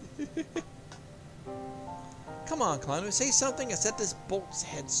 Come on, Kalanu, say something and set this bolt's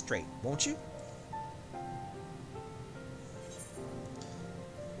head straight, won't you?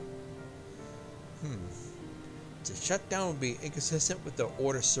 To shut down would be inconsistent with the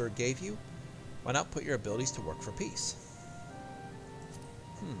order Sir gave you. Why not put your abilities to work for peace?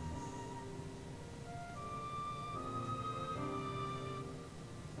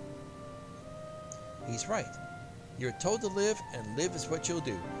 He's right. You're told to live, and live is what you'll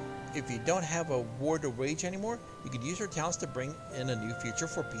do. If you don't have a war to wage anymore, you could use your talents to bring in a new future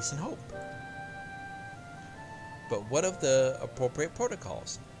for peace and hope. But what of the appropriate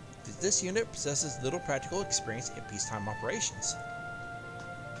protocols? This unit possesses little practical experience in peacetime operations.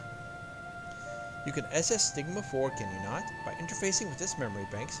 You can SS Stigma 4, can you not? By interfacing with its memory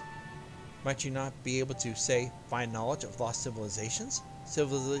banks, might you not be able to, say, find knowledge of lost civilizations?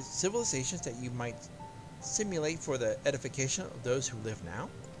 Civilizations that you might simulate for the edification of those who live now?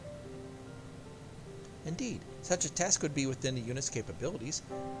 Indeed, such a task would be within the unit's capabilities,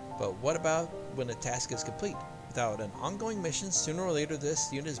 but what about when the task is complete? Without an ongoing mission, sooner or later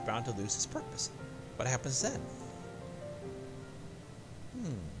this unit is bound to lose its purpose. What happens then?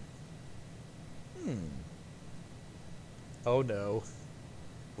 Oh no.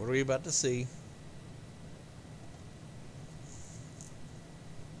 What are we about to see?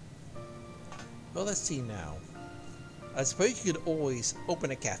 Well, let's see now. I suppose you could always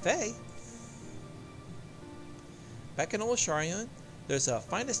open a cafe. Back in Old Sharion, there's a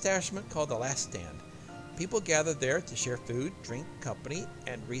fine establishment called The Last Stand. People gather there to share food, drink, company,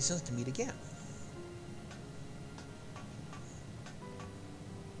 and reasons to meet again.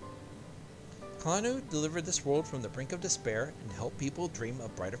 Kalanu delivered this world from the brink of despair and helped people dream a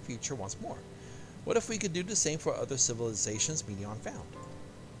brighter future once more. What if we could do the same for other civilizations Medion found?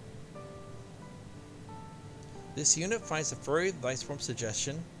 This unit finds the furry life form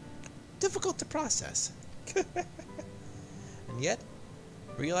suggestion difficult to process. And yet,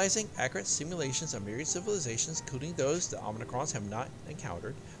 realizing accurate simulations of myriad civilizations, including those the Omnicrons have not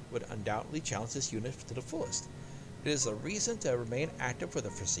encountered, would undoubtedly challenge this unit to the fullest. It is a reason to remain active for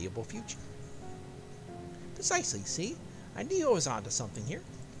the foreseeable future. Precisely, see? I knew I was onto something here.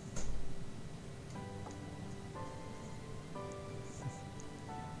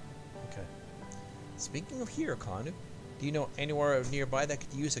 Okay. Speaking of here, Kalanu, do you know anywhere nearby that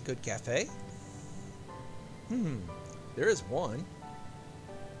could use a good cafe? There is one.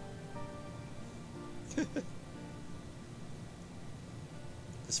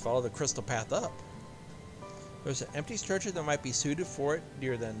 Just follow the crystal path up. There's an empty structure that might be suited for it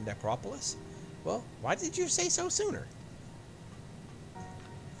near the necropolis. Well, why did you say so sooner?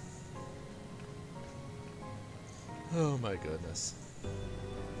 Oh my goodness.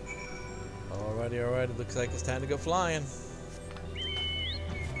 Alrighty, alright, it looks like it's time to go flying.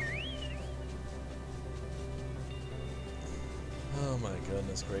 Oh my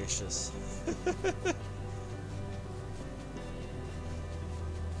goodness gracious.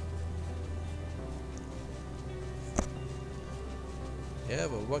 Yeah,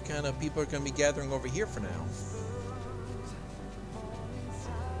 but what kind of people are going to be gathering over here for now?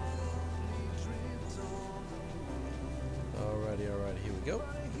 Alrighty, alrighty, here we go.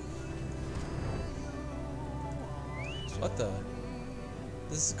 What the?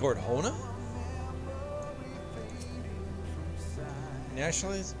 This is Gordhona?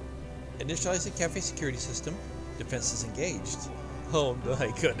 Initialize the cafe security system. Defenses engaged. Oh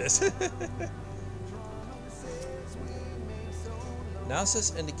my goodness.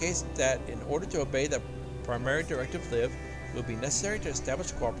 Analysis indicates that in order to obey the primary directive live, it will be necessary to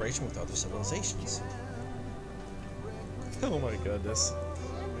establish cooperation with other civilizations. Oh my goodness.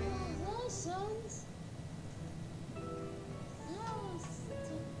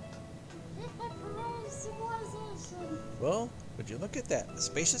 Well, would you look at that? A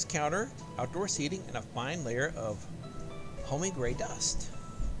spacious counter, outdoor seating, and a fine layer of homey gray dust.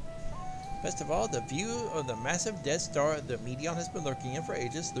 Best of all, the view of the massive dead star that Medion has been lurking in for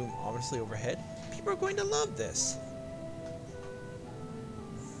ages loom ominously overhead. People are going to love this.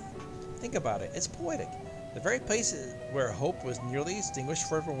 Think about it, it's poetic. The very place where hope was nearly extinguished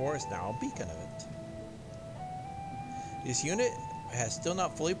forevermore is now a beacon of it. This unit has still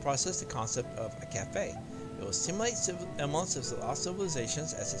not fully processed the concept of a cafe. It will simulate elements of lost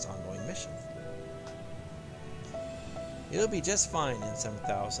civilizations as its ongoing mission. It'll be just fine in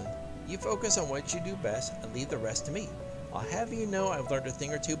 7000. You focus on what you do best and leave the rest to me. I'll have you know I've learned a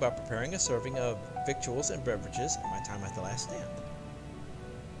thing or two about preparing a serving of victuals and beverages in my time at the Last Stand.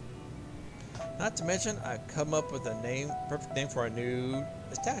 Not to mention, I've come up with a perfect name for our new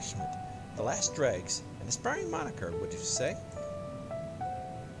establishment, The Last Dregs, an aspiring moniker, would you say?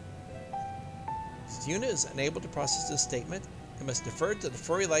 Since the unit is unable to process this statement, it must defer to the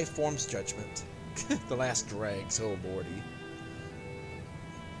furry life form's judgment. The Last Dregs, oh lordy.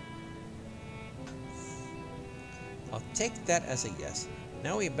 I'll take that as a yes.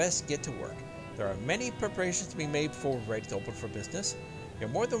 Now we best get to work. There are many preparations to be made before we're ready to open for business. You're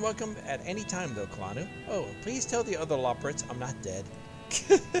more than welcome at any time though, Kalanu. Oh, please tell the other Loporrits I'm not dead.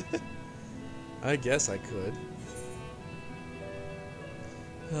 I guess I could.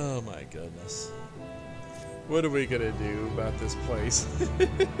 Oh my goodness. What are we gonna do about this place?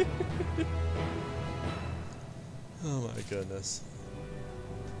 Oh my goodness.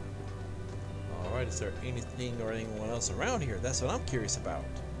 Alright, is there anything or anyone else around here? That's what I'm curious about.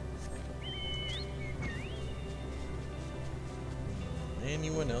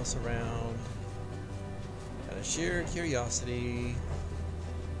 Anyone else around? Out of sheer curiosity.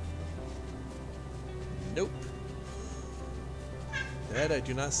 Nope. That I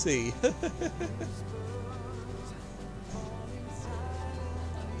do not see.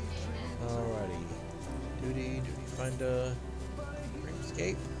 Alrighty. Doody. find a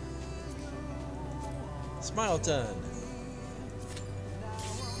escape. Smileton.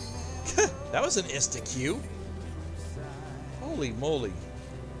 That was an insta-Q. Holy moly.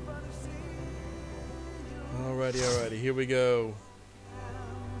 Alrighty, here we go.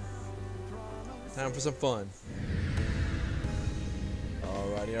 Time for some fun.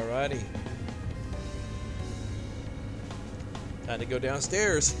 Alrighty. Time to go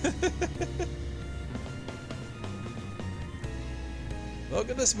downstairs. Look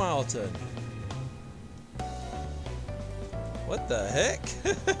at the Smileton. What the heck?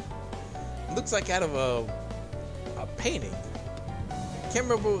 Looks like out of a painting. Can't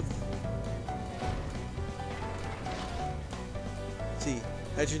remember. See,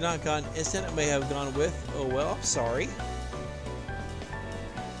 had you not gone instant, it may have gone with. Oh well, I'm sorry.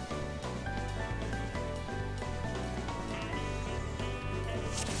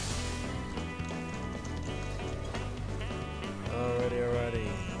 Alrighty.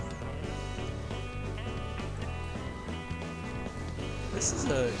 This is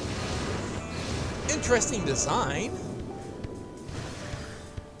a interesting design.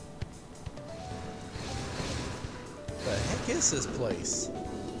 The heck is this place?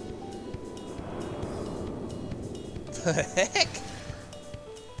 The heck?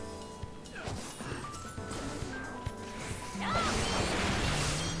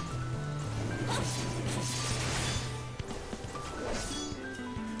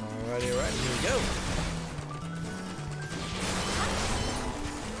 Alrighty, here we go.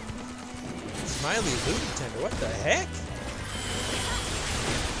 Smiley Loot Tender, what the heck?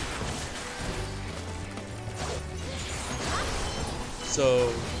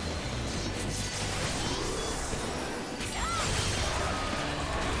 So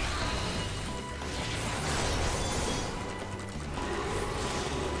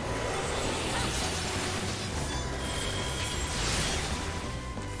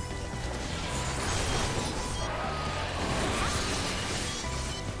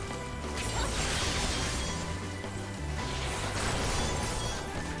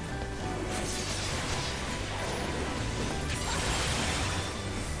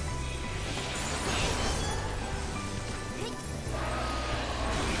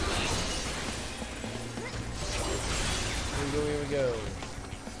here we go.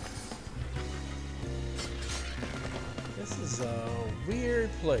 This is a weird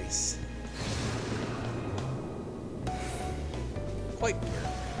place. Quite weird.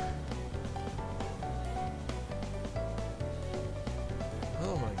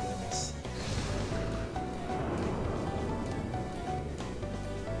 Oh my goodness.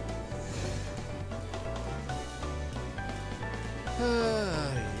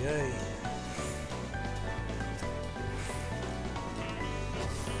 Yay.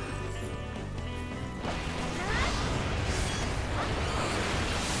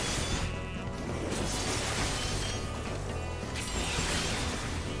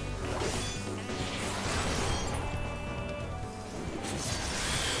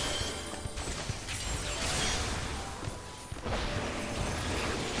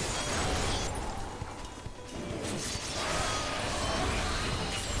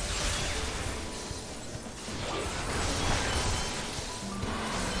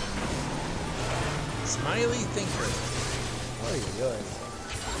 Smiley Thinker. Oy.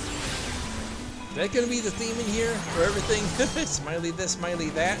 Is that gonna be the theme in here for everything? Smiley this, smiley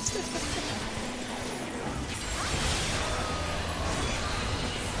that.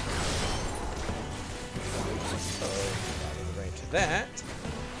 So, right to that.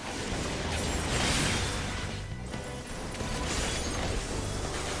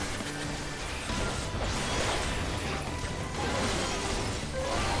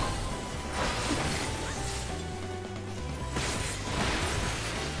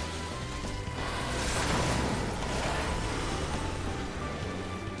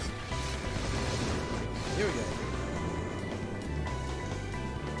 Here we go.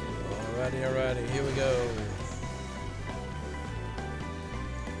 Alrighty, here we go.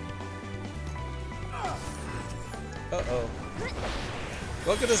 Uh-oh.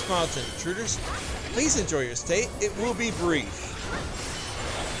 Welcome to Smileton, intruders. Please enjoy your stay. It will be brief.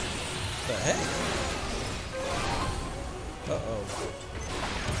 The heck? Uh-oh.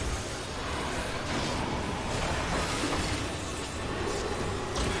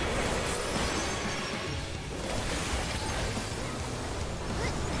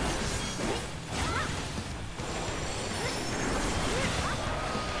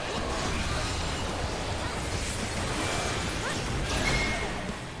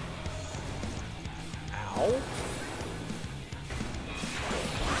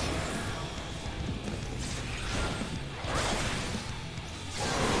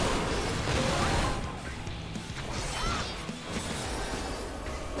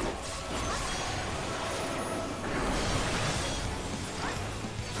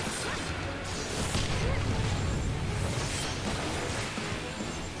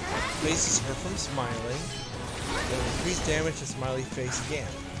 faces her from smiling. It will increase damage to smiley face again.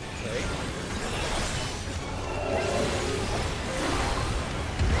 Okay.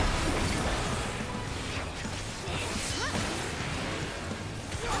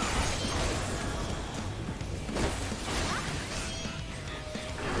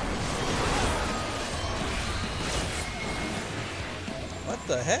 What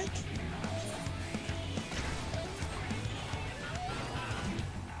the heck?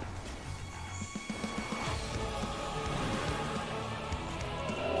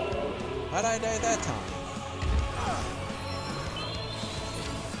 How'd I die that time?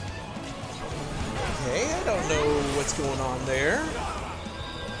 Okay, I don't know what's going on there.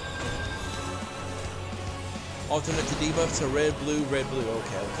 Alternate to debuff, so red, blue, red, blue.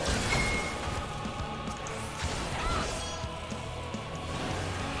 Okay, okay.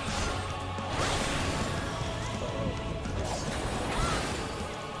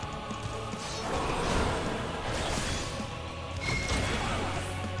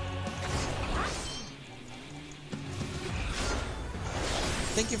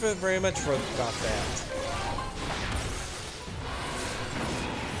 Thank you very much for about that.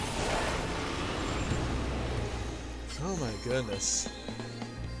 Oh my goodness.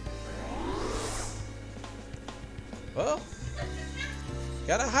 Well,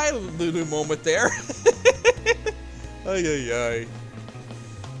 got a high Lulu moment there. Ay ay ay.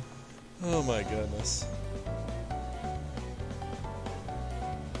 Oh my goodness.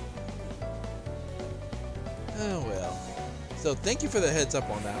 Oh well. So thank you for the heads up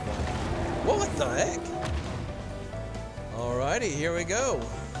on that one. Well, what the heck? Alrighty, here we go.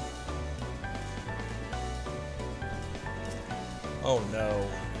 Oh no.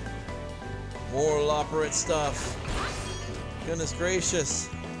 More elaborate stuff. Goodness gracious.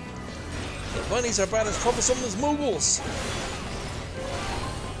 The bunnies are about as troublesome as Moogles.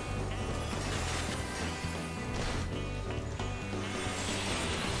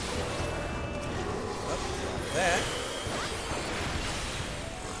 Oh, that.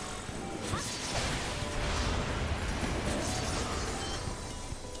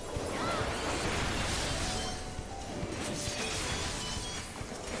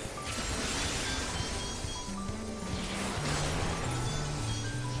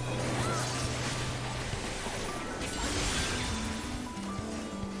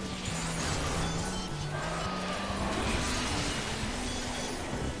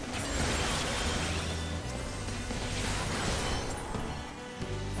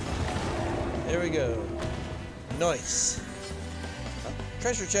 There we go. Nice. Oh,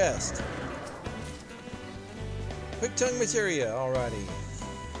 treasure chest. Quick tongue materia. Alrighty.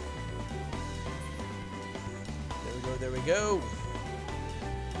 There we go. There we go.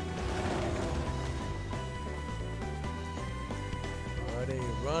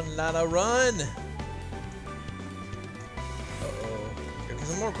 Alrighty. Run, Lala, run. Uh-oh. Here comes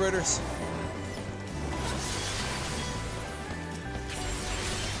some more critters.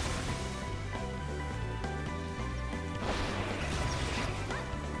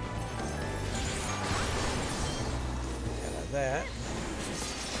 That.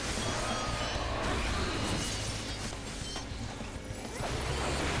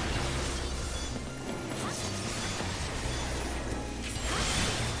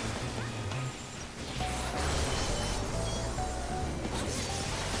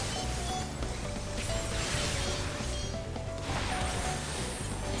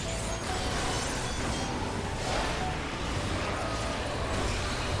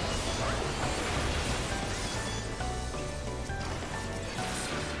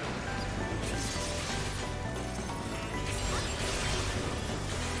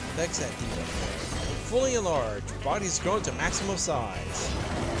 Next that debuff. Fully enlarged. Body's grown to maximum size.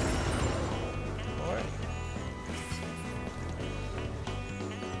 Alright.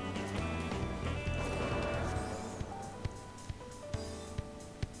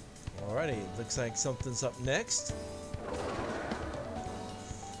 Alrighty, looks like something's up next.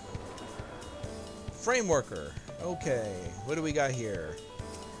 Frameworker. Okay, what do we got here?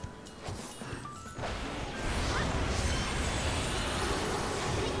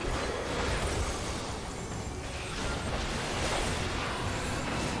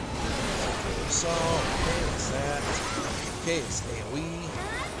 So, okay, what's that? Okay, it's AoE.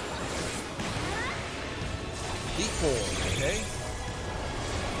 Deep form, okay.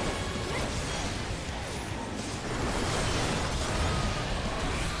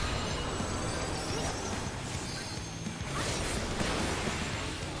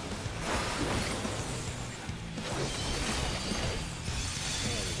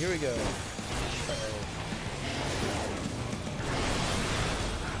 Alright, here we go. Uh-oh.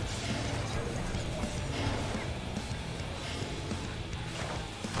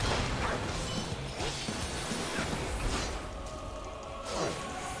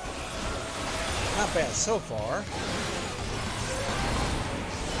 not bad so far.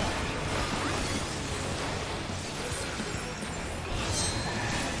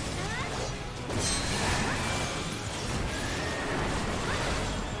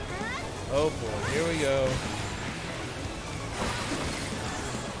 Oh boy, here we go.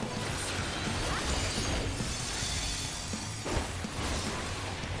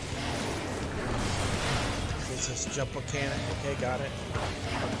 It's this jump mechanic. Okay, got it.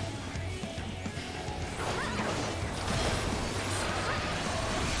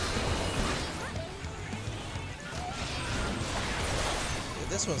 Yeah,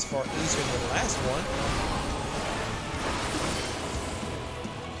 this one's far easier than the last one.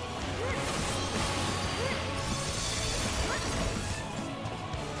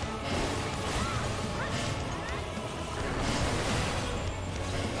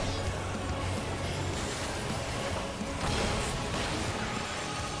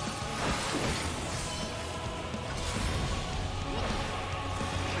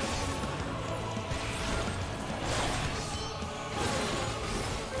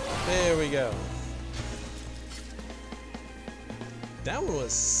 There we go. That one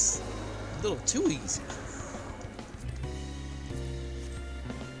was a little too easy.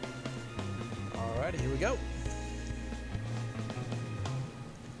 Alrighty, here we go.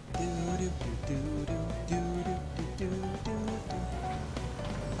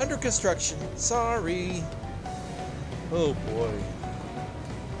 Under construction. Sorry. Oh boy.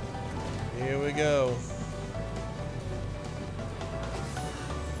 Here we go.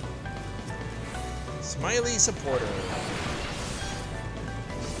 Smiley supporter.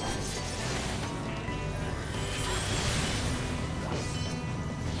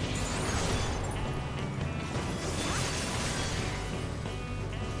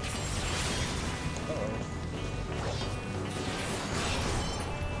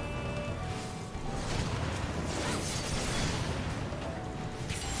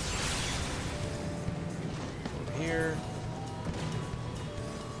 Over here.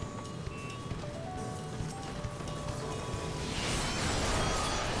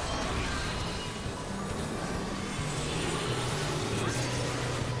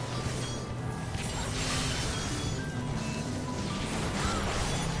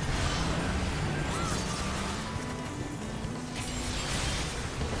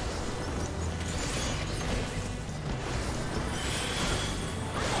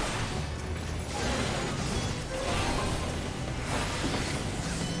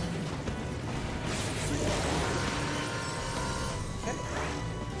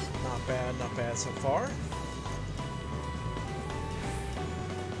 Not bad so far.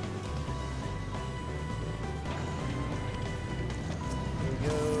 Here we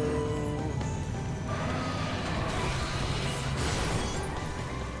go.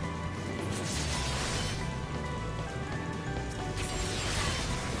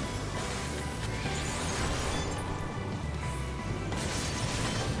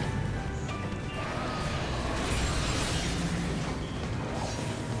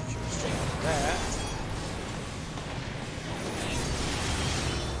 That.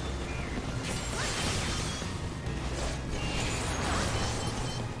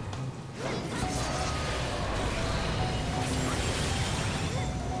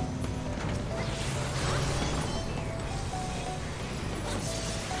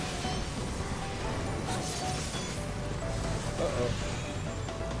 Uh-oh.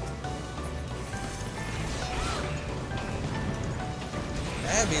 I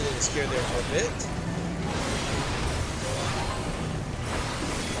had me a little scared there for a bit.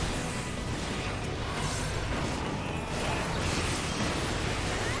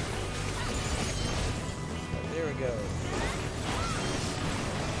 There we go.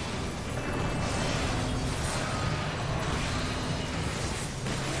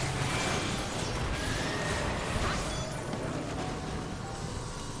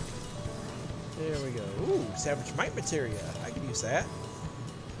 There we go. Ooh, Savage Might Materia. I can use that.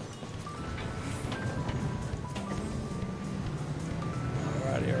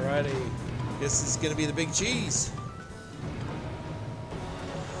 Alrighty. This is gonna be the big cheese.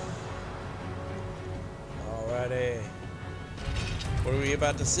 Alrighty. What are we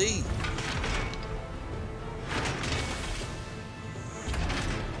about to see?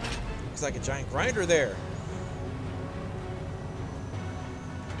 Looks like a giant grinder there.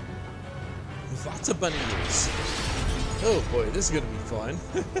 With lots of bunny ears. Oh boy, this is gonna be fun.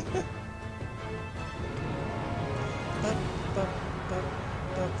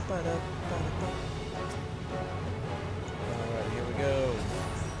 Alright, here we go.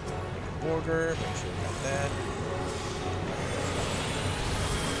 Make a burger, make sure we got that.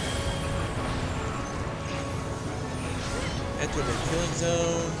 Enter the killing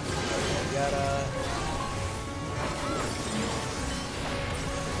zone. Yada.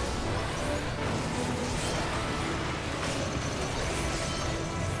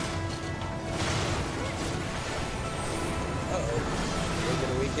 Uh-oh.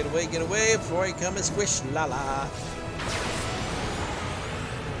 Get away, get away before I come and squish la.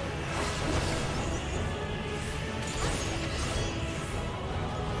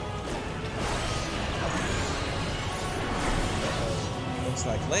 Looks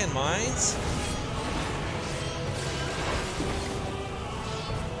like landmines.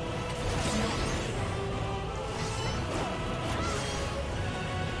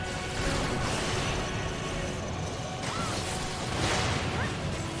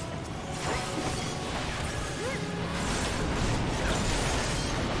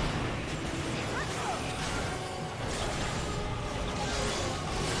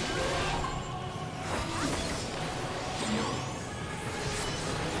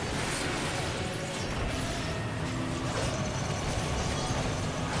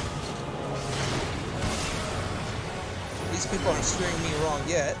 These people aren't steering me wrong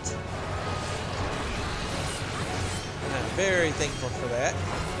yet. And I'm very thankful for that.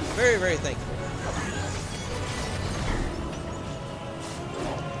 Very, very thankful.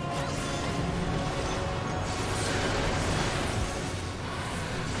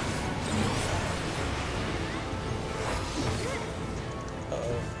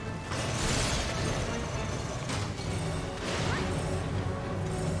 Uh-oh.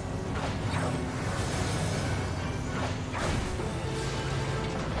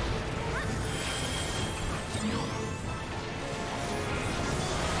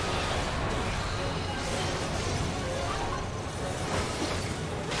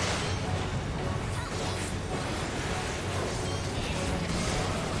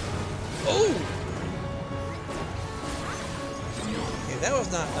 Oh! Okay, that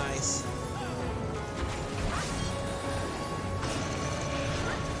was not nice.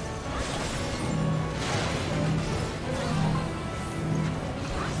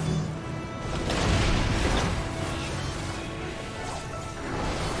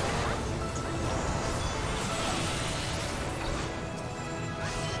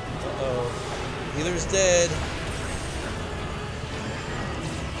 Uh-oh. Healer's dead.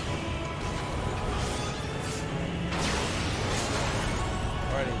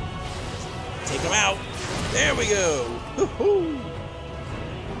 Take him out. There we go. Woo-hoo.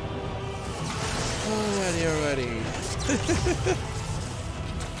 Alrighty.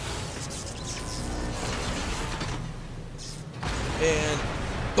 And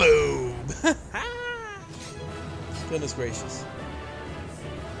boom. Goodness gracious.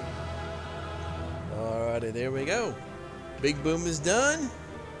 Alrighty, there we go. Big boom is done.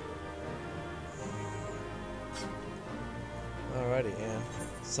 Alrighty, and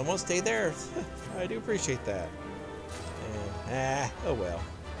someone stayed there. I do appreciate that. And, oh well.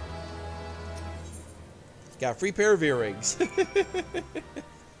 Got a free pair of earrings.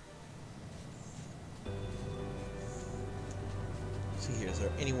 See here, is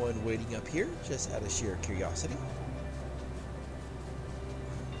there anyone waiting up here? Just out of sheer curiosity.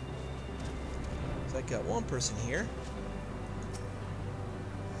 So I got one person here.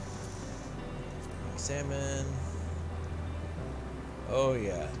 Examine. Oh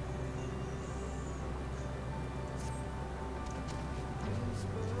yeah.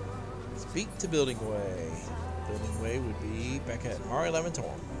 Speak to Building Way. Building Way would be back at R11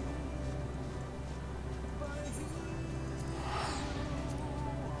 Torm.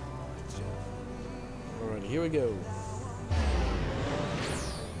 Alright, here we go.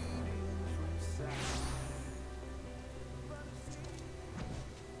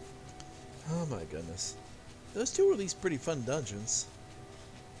 Oh my goodness. Those two were at least pretty fun dungeons.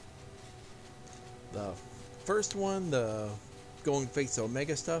 The first one, the going face to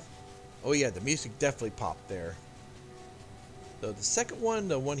Omega stuff. Oh yeah, the music definitely popped there. The second one,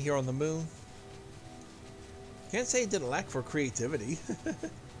 the one here on the moon. Can't say it didn't lack for creativity.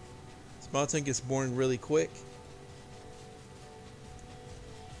 This mountain gets boring really quick.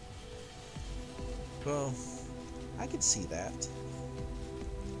 Well, I could see that.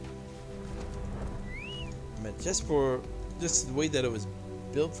 I mean, just the way that it was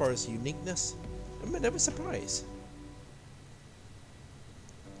built for its uniqueness, I mean, that was a surprise.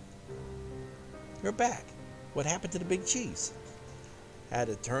 You're back. What happened to the big cheese? I had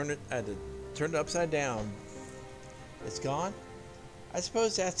to turn it upside down. It's gone? I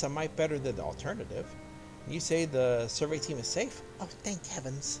suppose that's a mite better than the alternative. You say the survey team is safe? Oh, thank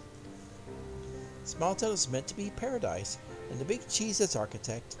heavens. Small Town is meant to be paradise, and the big cheese its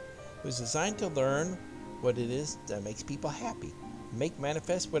architect, who is designed to learn what it is that makes people happy, make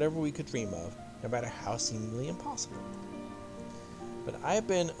manifest whatever we could dream of, no matter how seemingly impossible. But I have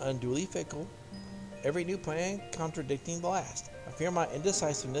been unduly fickle, every new plan contradicting the last. I fear my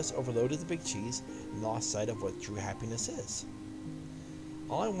indecisiveness overloaded the big cheese and lost sight of what true happiness is.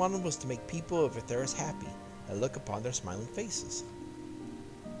 All I wanted was to make people of Aetheris happy and look upon their smiling faces.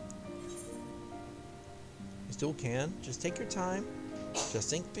 You still can, just take your time, just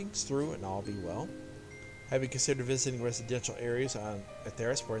think things through and all be well. Have you considered visiting residential areas on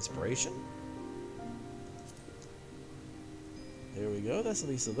Aetheris for inspiration? There we go, that's at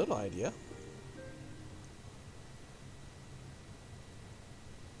least a little idea.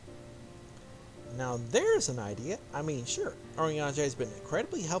 Now there's an idea. I mean, sure, Oriange has been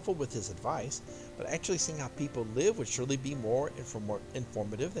incredibly helpful with his advice, but actually seeing how people live would surely be more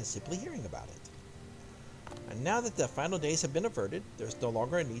informative than simply hearing about it. And now that the final days have been averted, there's no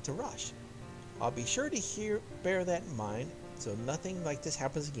longer a need to rush. I'll be sure to bear that in mind, so nothing like this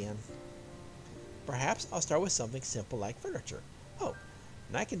happens again. Perhaps I'll start with something simple like furniture. Oh,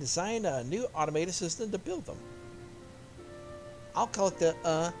 and I can design a new automated system to build them. I'll call it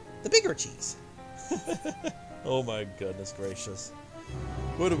the bigger cheese. Oh my goodness gracious.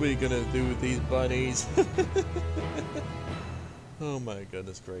 What are we gonna do with these bunnies? Oh my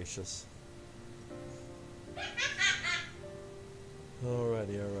goodness gracious.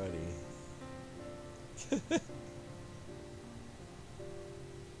 Alrighty.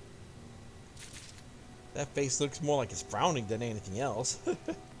 That face looks more like it's frowning than anything else.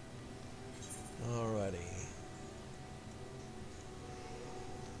 Alrighty.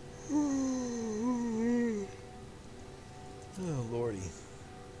 Oh lordy.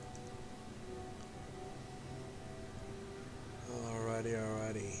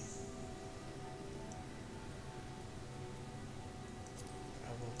 Alrighty.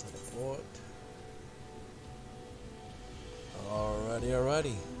 Travel to the port.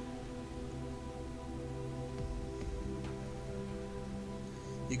 Alrighty.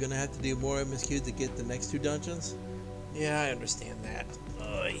 You're gonna have to do more MSQs to get the next two dungeons? Yeah, I understand that.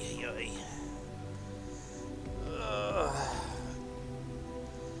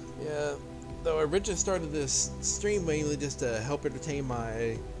 Yeah, though I originally started this stream mainly just to help entertain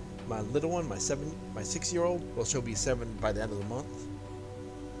my little one, my 6-year-old. Well, she'll be 7 by the end of the month.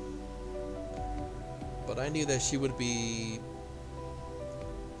 But I knew that she would be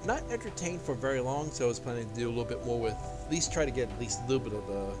not entertained for very long, so I was planning to do a little bit more with, at least try to get at least a little bit of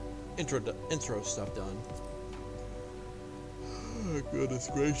the intro stuff done. Oh, goodness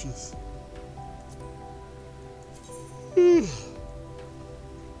gracious. Alrighty.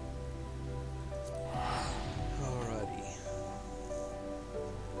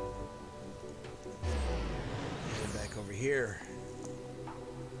 Get back over here.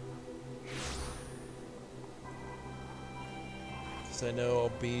 I know I'll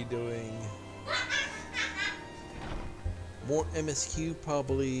be doing more MSQ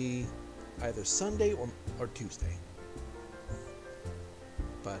probably either Sunday or Tuesday.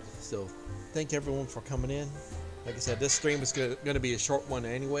 But still, thank everyone for coming in. Like I said, this stream is going to be a short one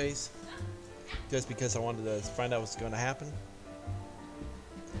anyways, just because I wanted to find out what's going to happen.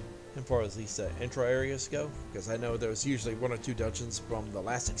 And far as these intro areas go, because I know there was usually 1 or 2 dungeons from the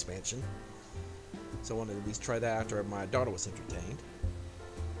last expansion. So I wanted to at least try that after my daughter was entertained.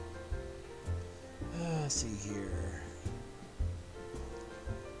 Let's see here.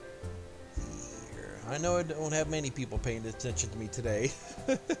 I know I don't have many people paying attention to me today.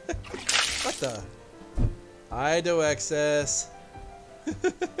 What the? Idle access.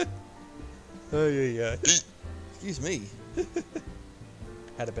 Oh yeah. Excuse me.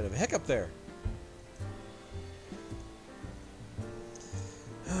 Had a bit of a hiccup there.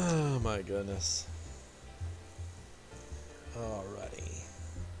 Oh my goodness. Alrighty.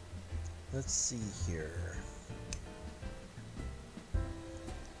 Let's see here.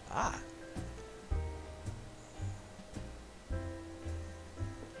 I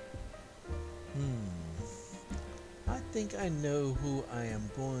think I know who I am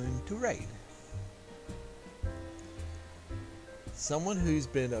going to raid. Someone who's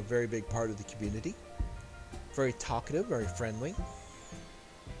been a very big part of the community. Very talkative, very friendly.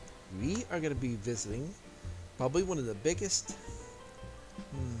 We are going to be visiting probably one of the biggest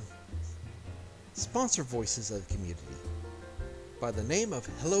sponsor voices of the community by the name of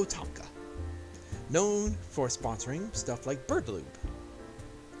Hello Tonka, known for sponsoring stuff like Birdlube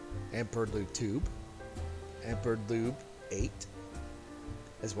and Birdlube Tube and Birdlube 8,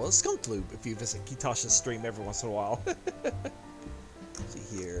 as well as Skunk Lube if you visit Kitash's stream every once in a while.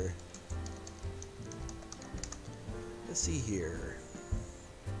 Let's see here.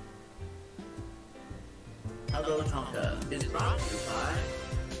 Hello Tonka is brought to you by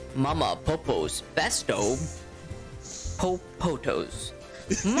Mama Popo's Besto Popotos.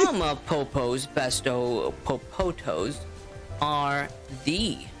 Mama Popo's Besto Popotos are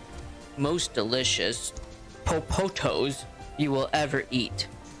the most delicious popotos you will ever eat.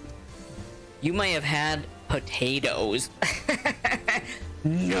 You may have had potatoes.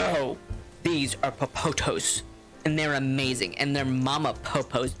 No, these are popotos, and they're amazing, and they're Mama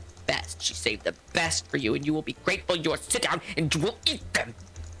Popo's best. She saved the best for you, and you will be grateful. You will sit down and you will eat them.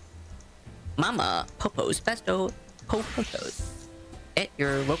 Mama Popo's Besto Popotos at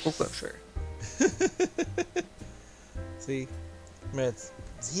your local grocer. See, man,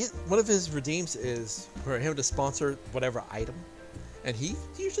 one of his redeems is for him to sponsor whatever item, and he's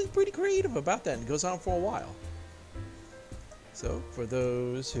usually pretty creative about that and goes on for a while. So, for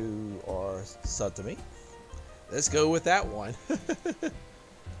those who are sub to me, let's go with that one.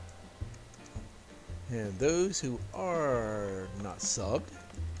 And those who are not subbed,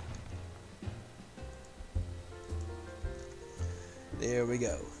 there we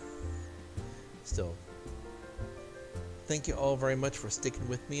go. Still, thank you all very much for sticking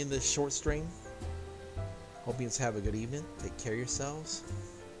with me in this short stream. Hope you guys have a good evening. Take care of yourselves.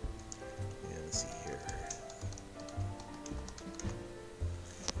 And let's see here.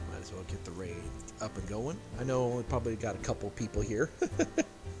 Might as well get the raid up and going. I know I only probably got a couple people here.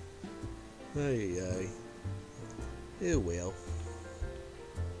 Hey, oh well.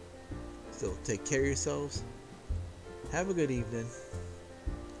 Still, take care of yourselves. Have a good evening.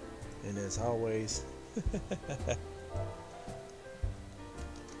 And as always,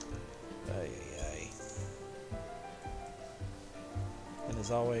 and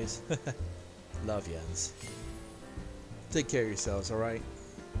as always, love yans. Take care of yourselves, alright?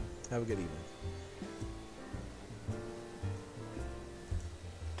 Have a good evening.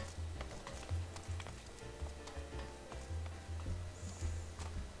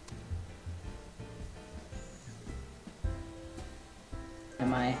 In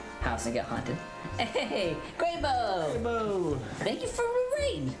my house and get haunted. Hey, Greybow! Greybow! Thank you for the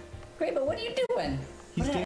raid. Greybow, what are you doing? He's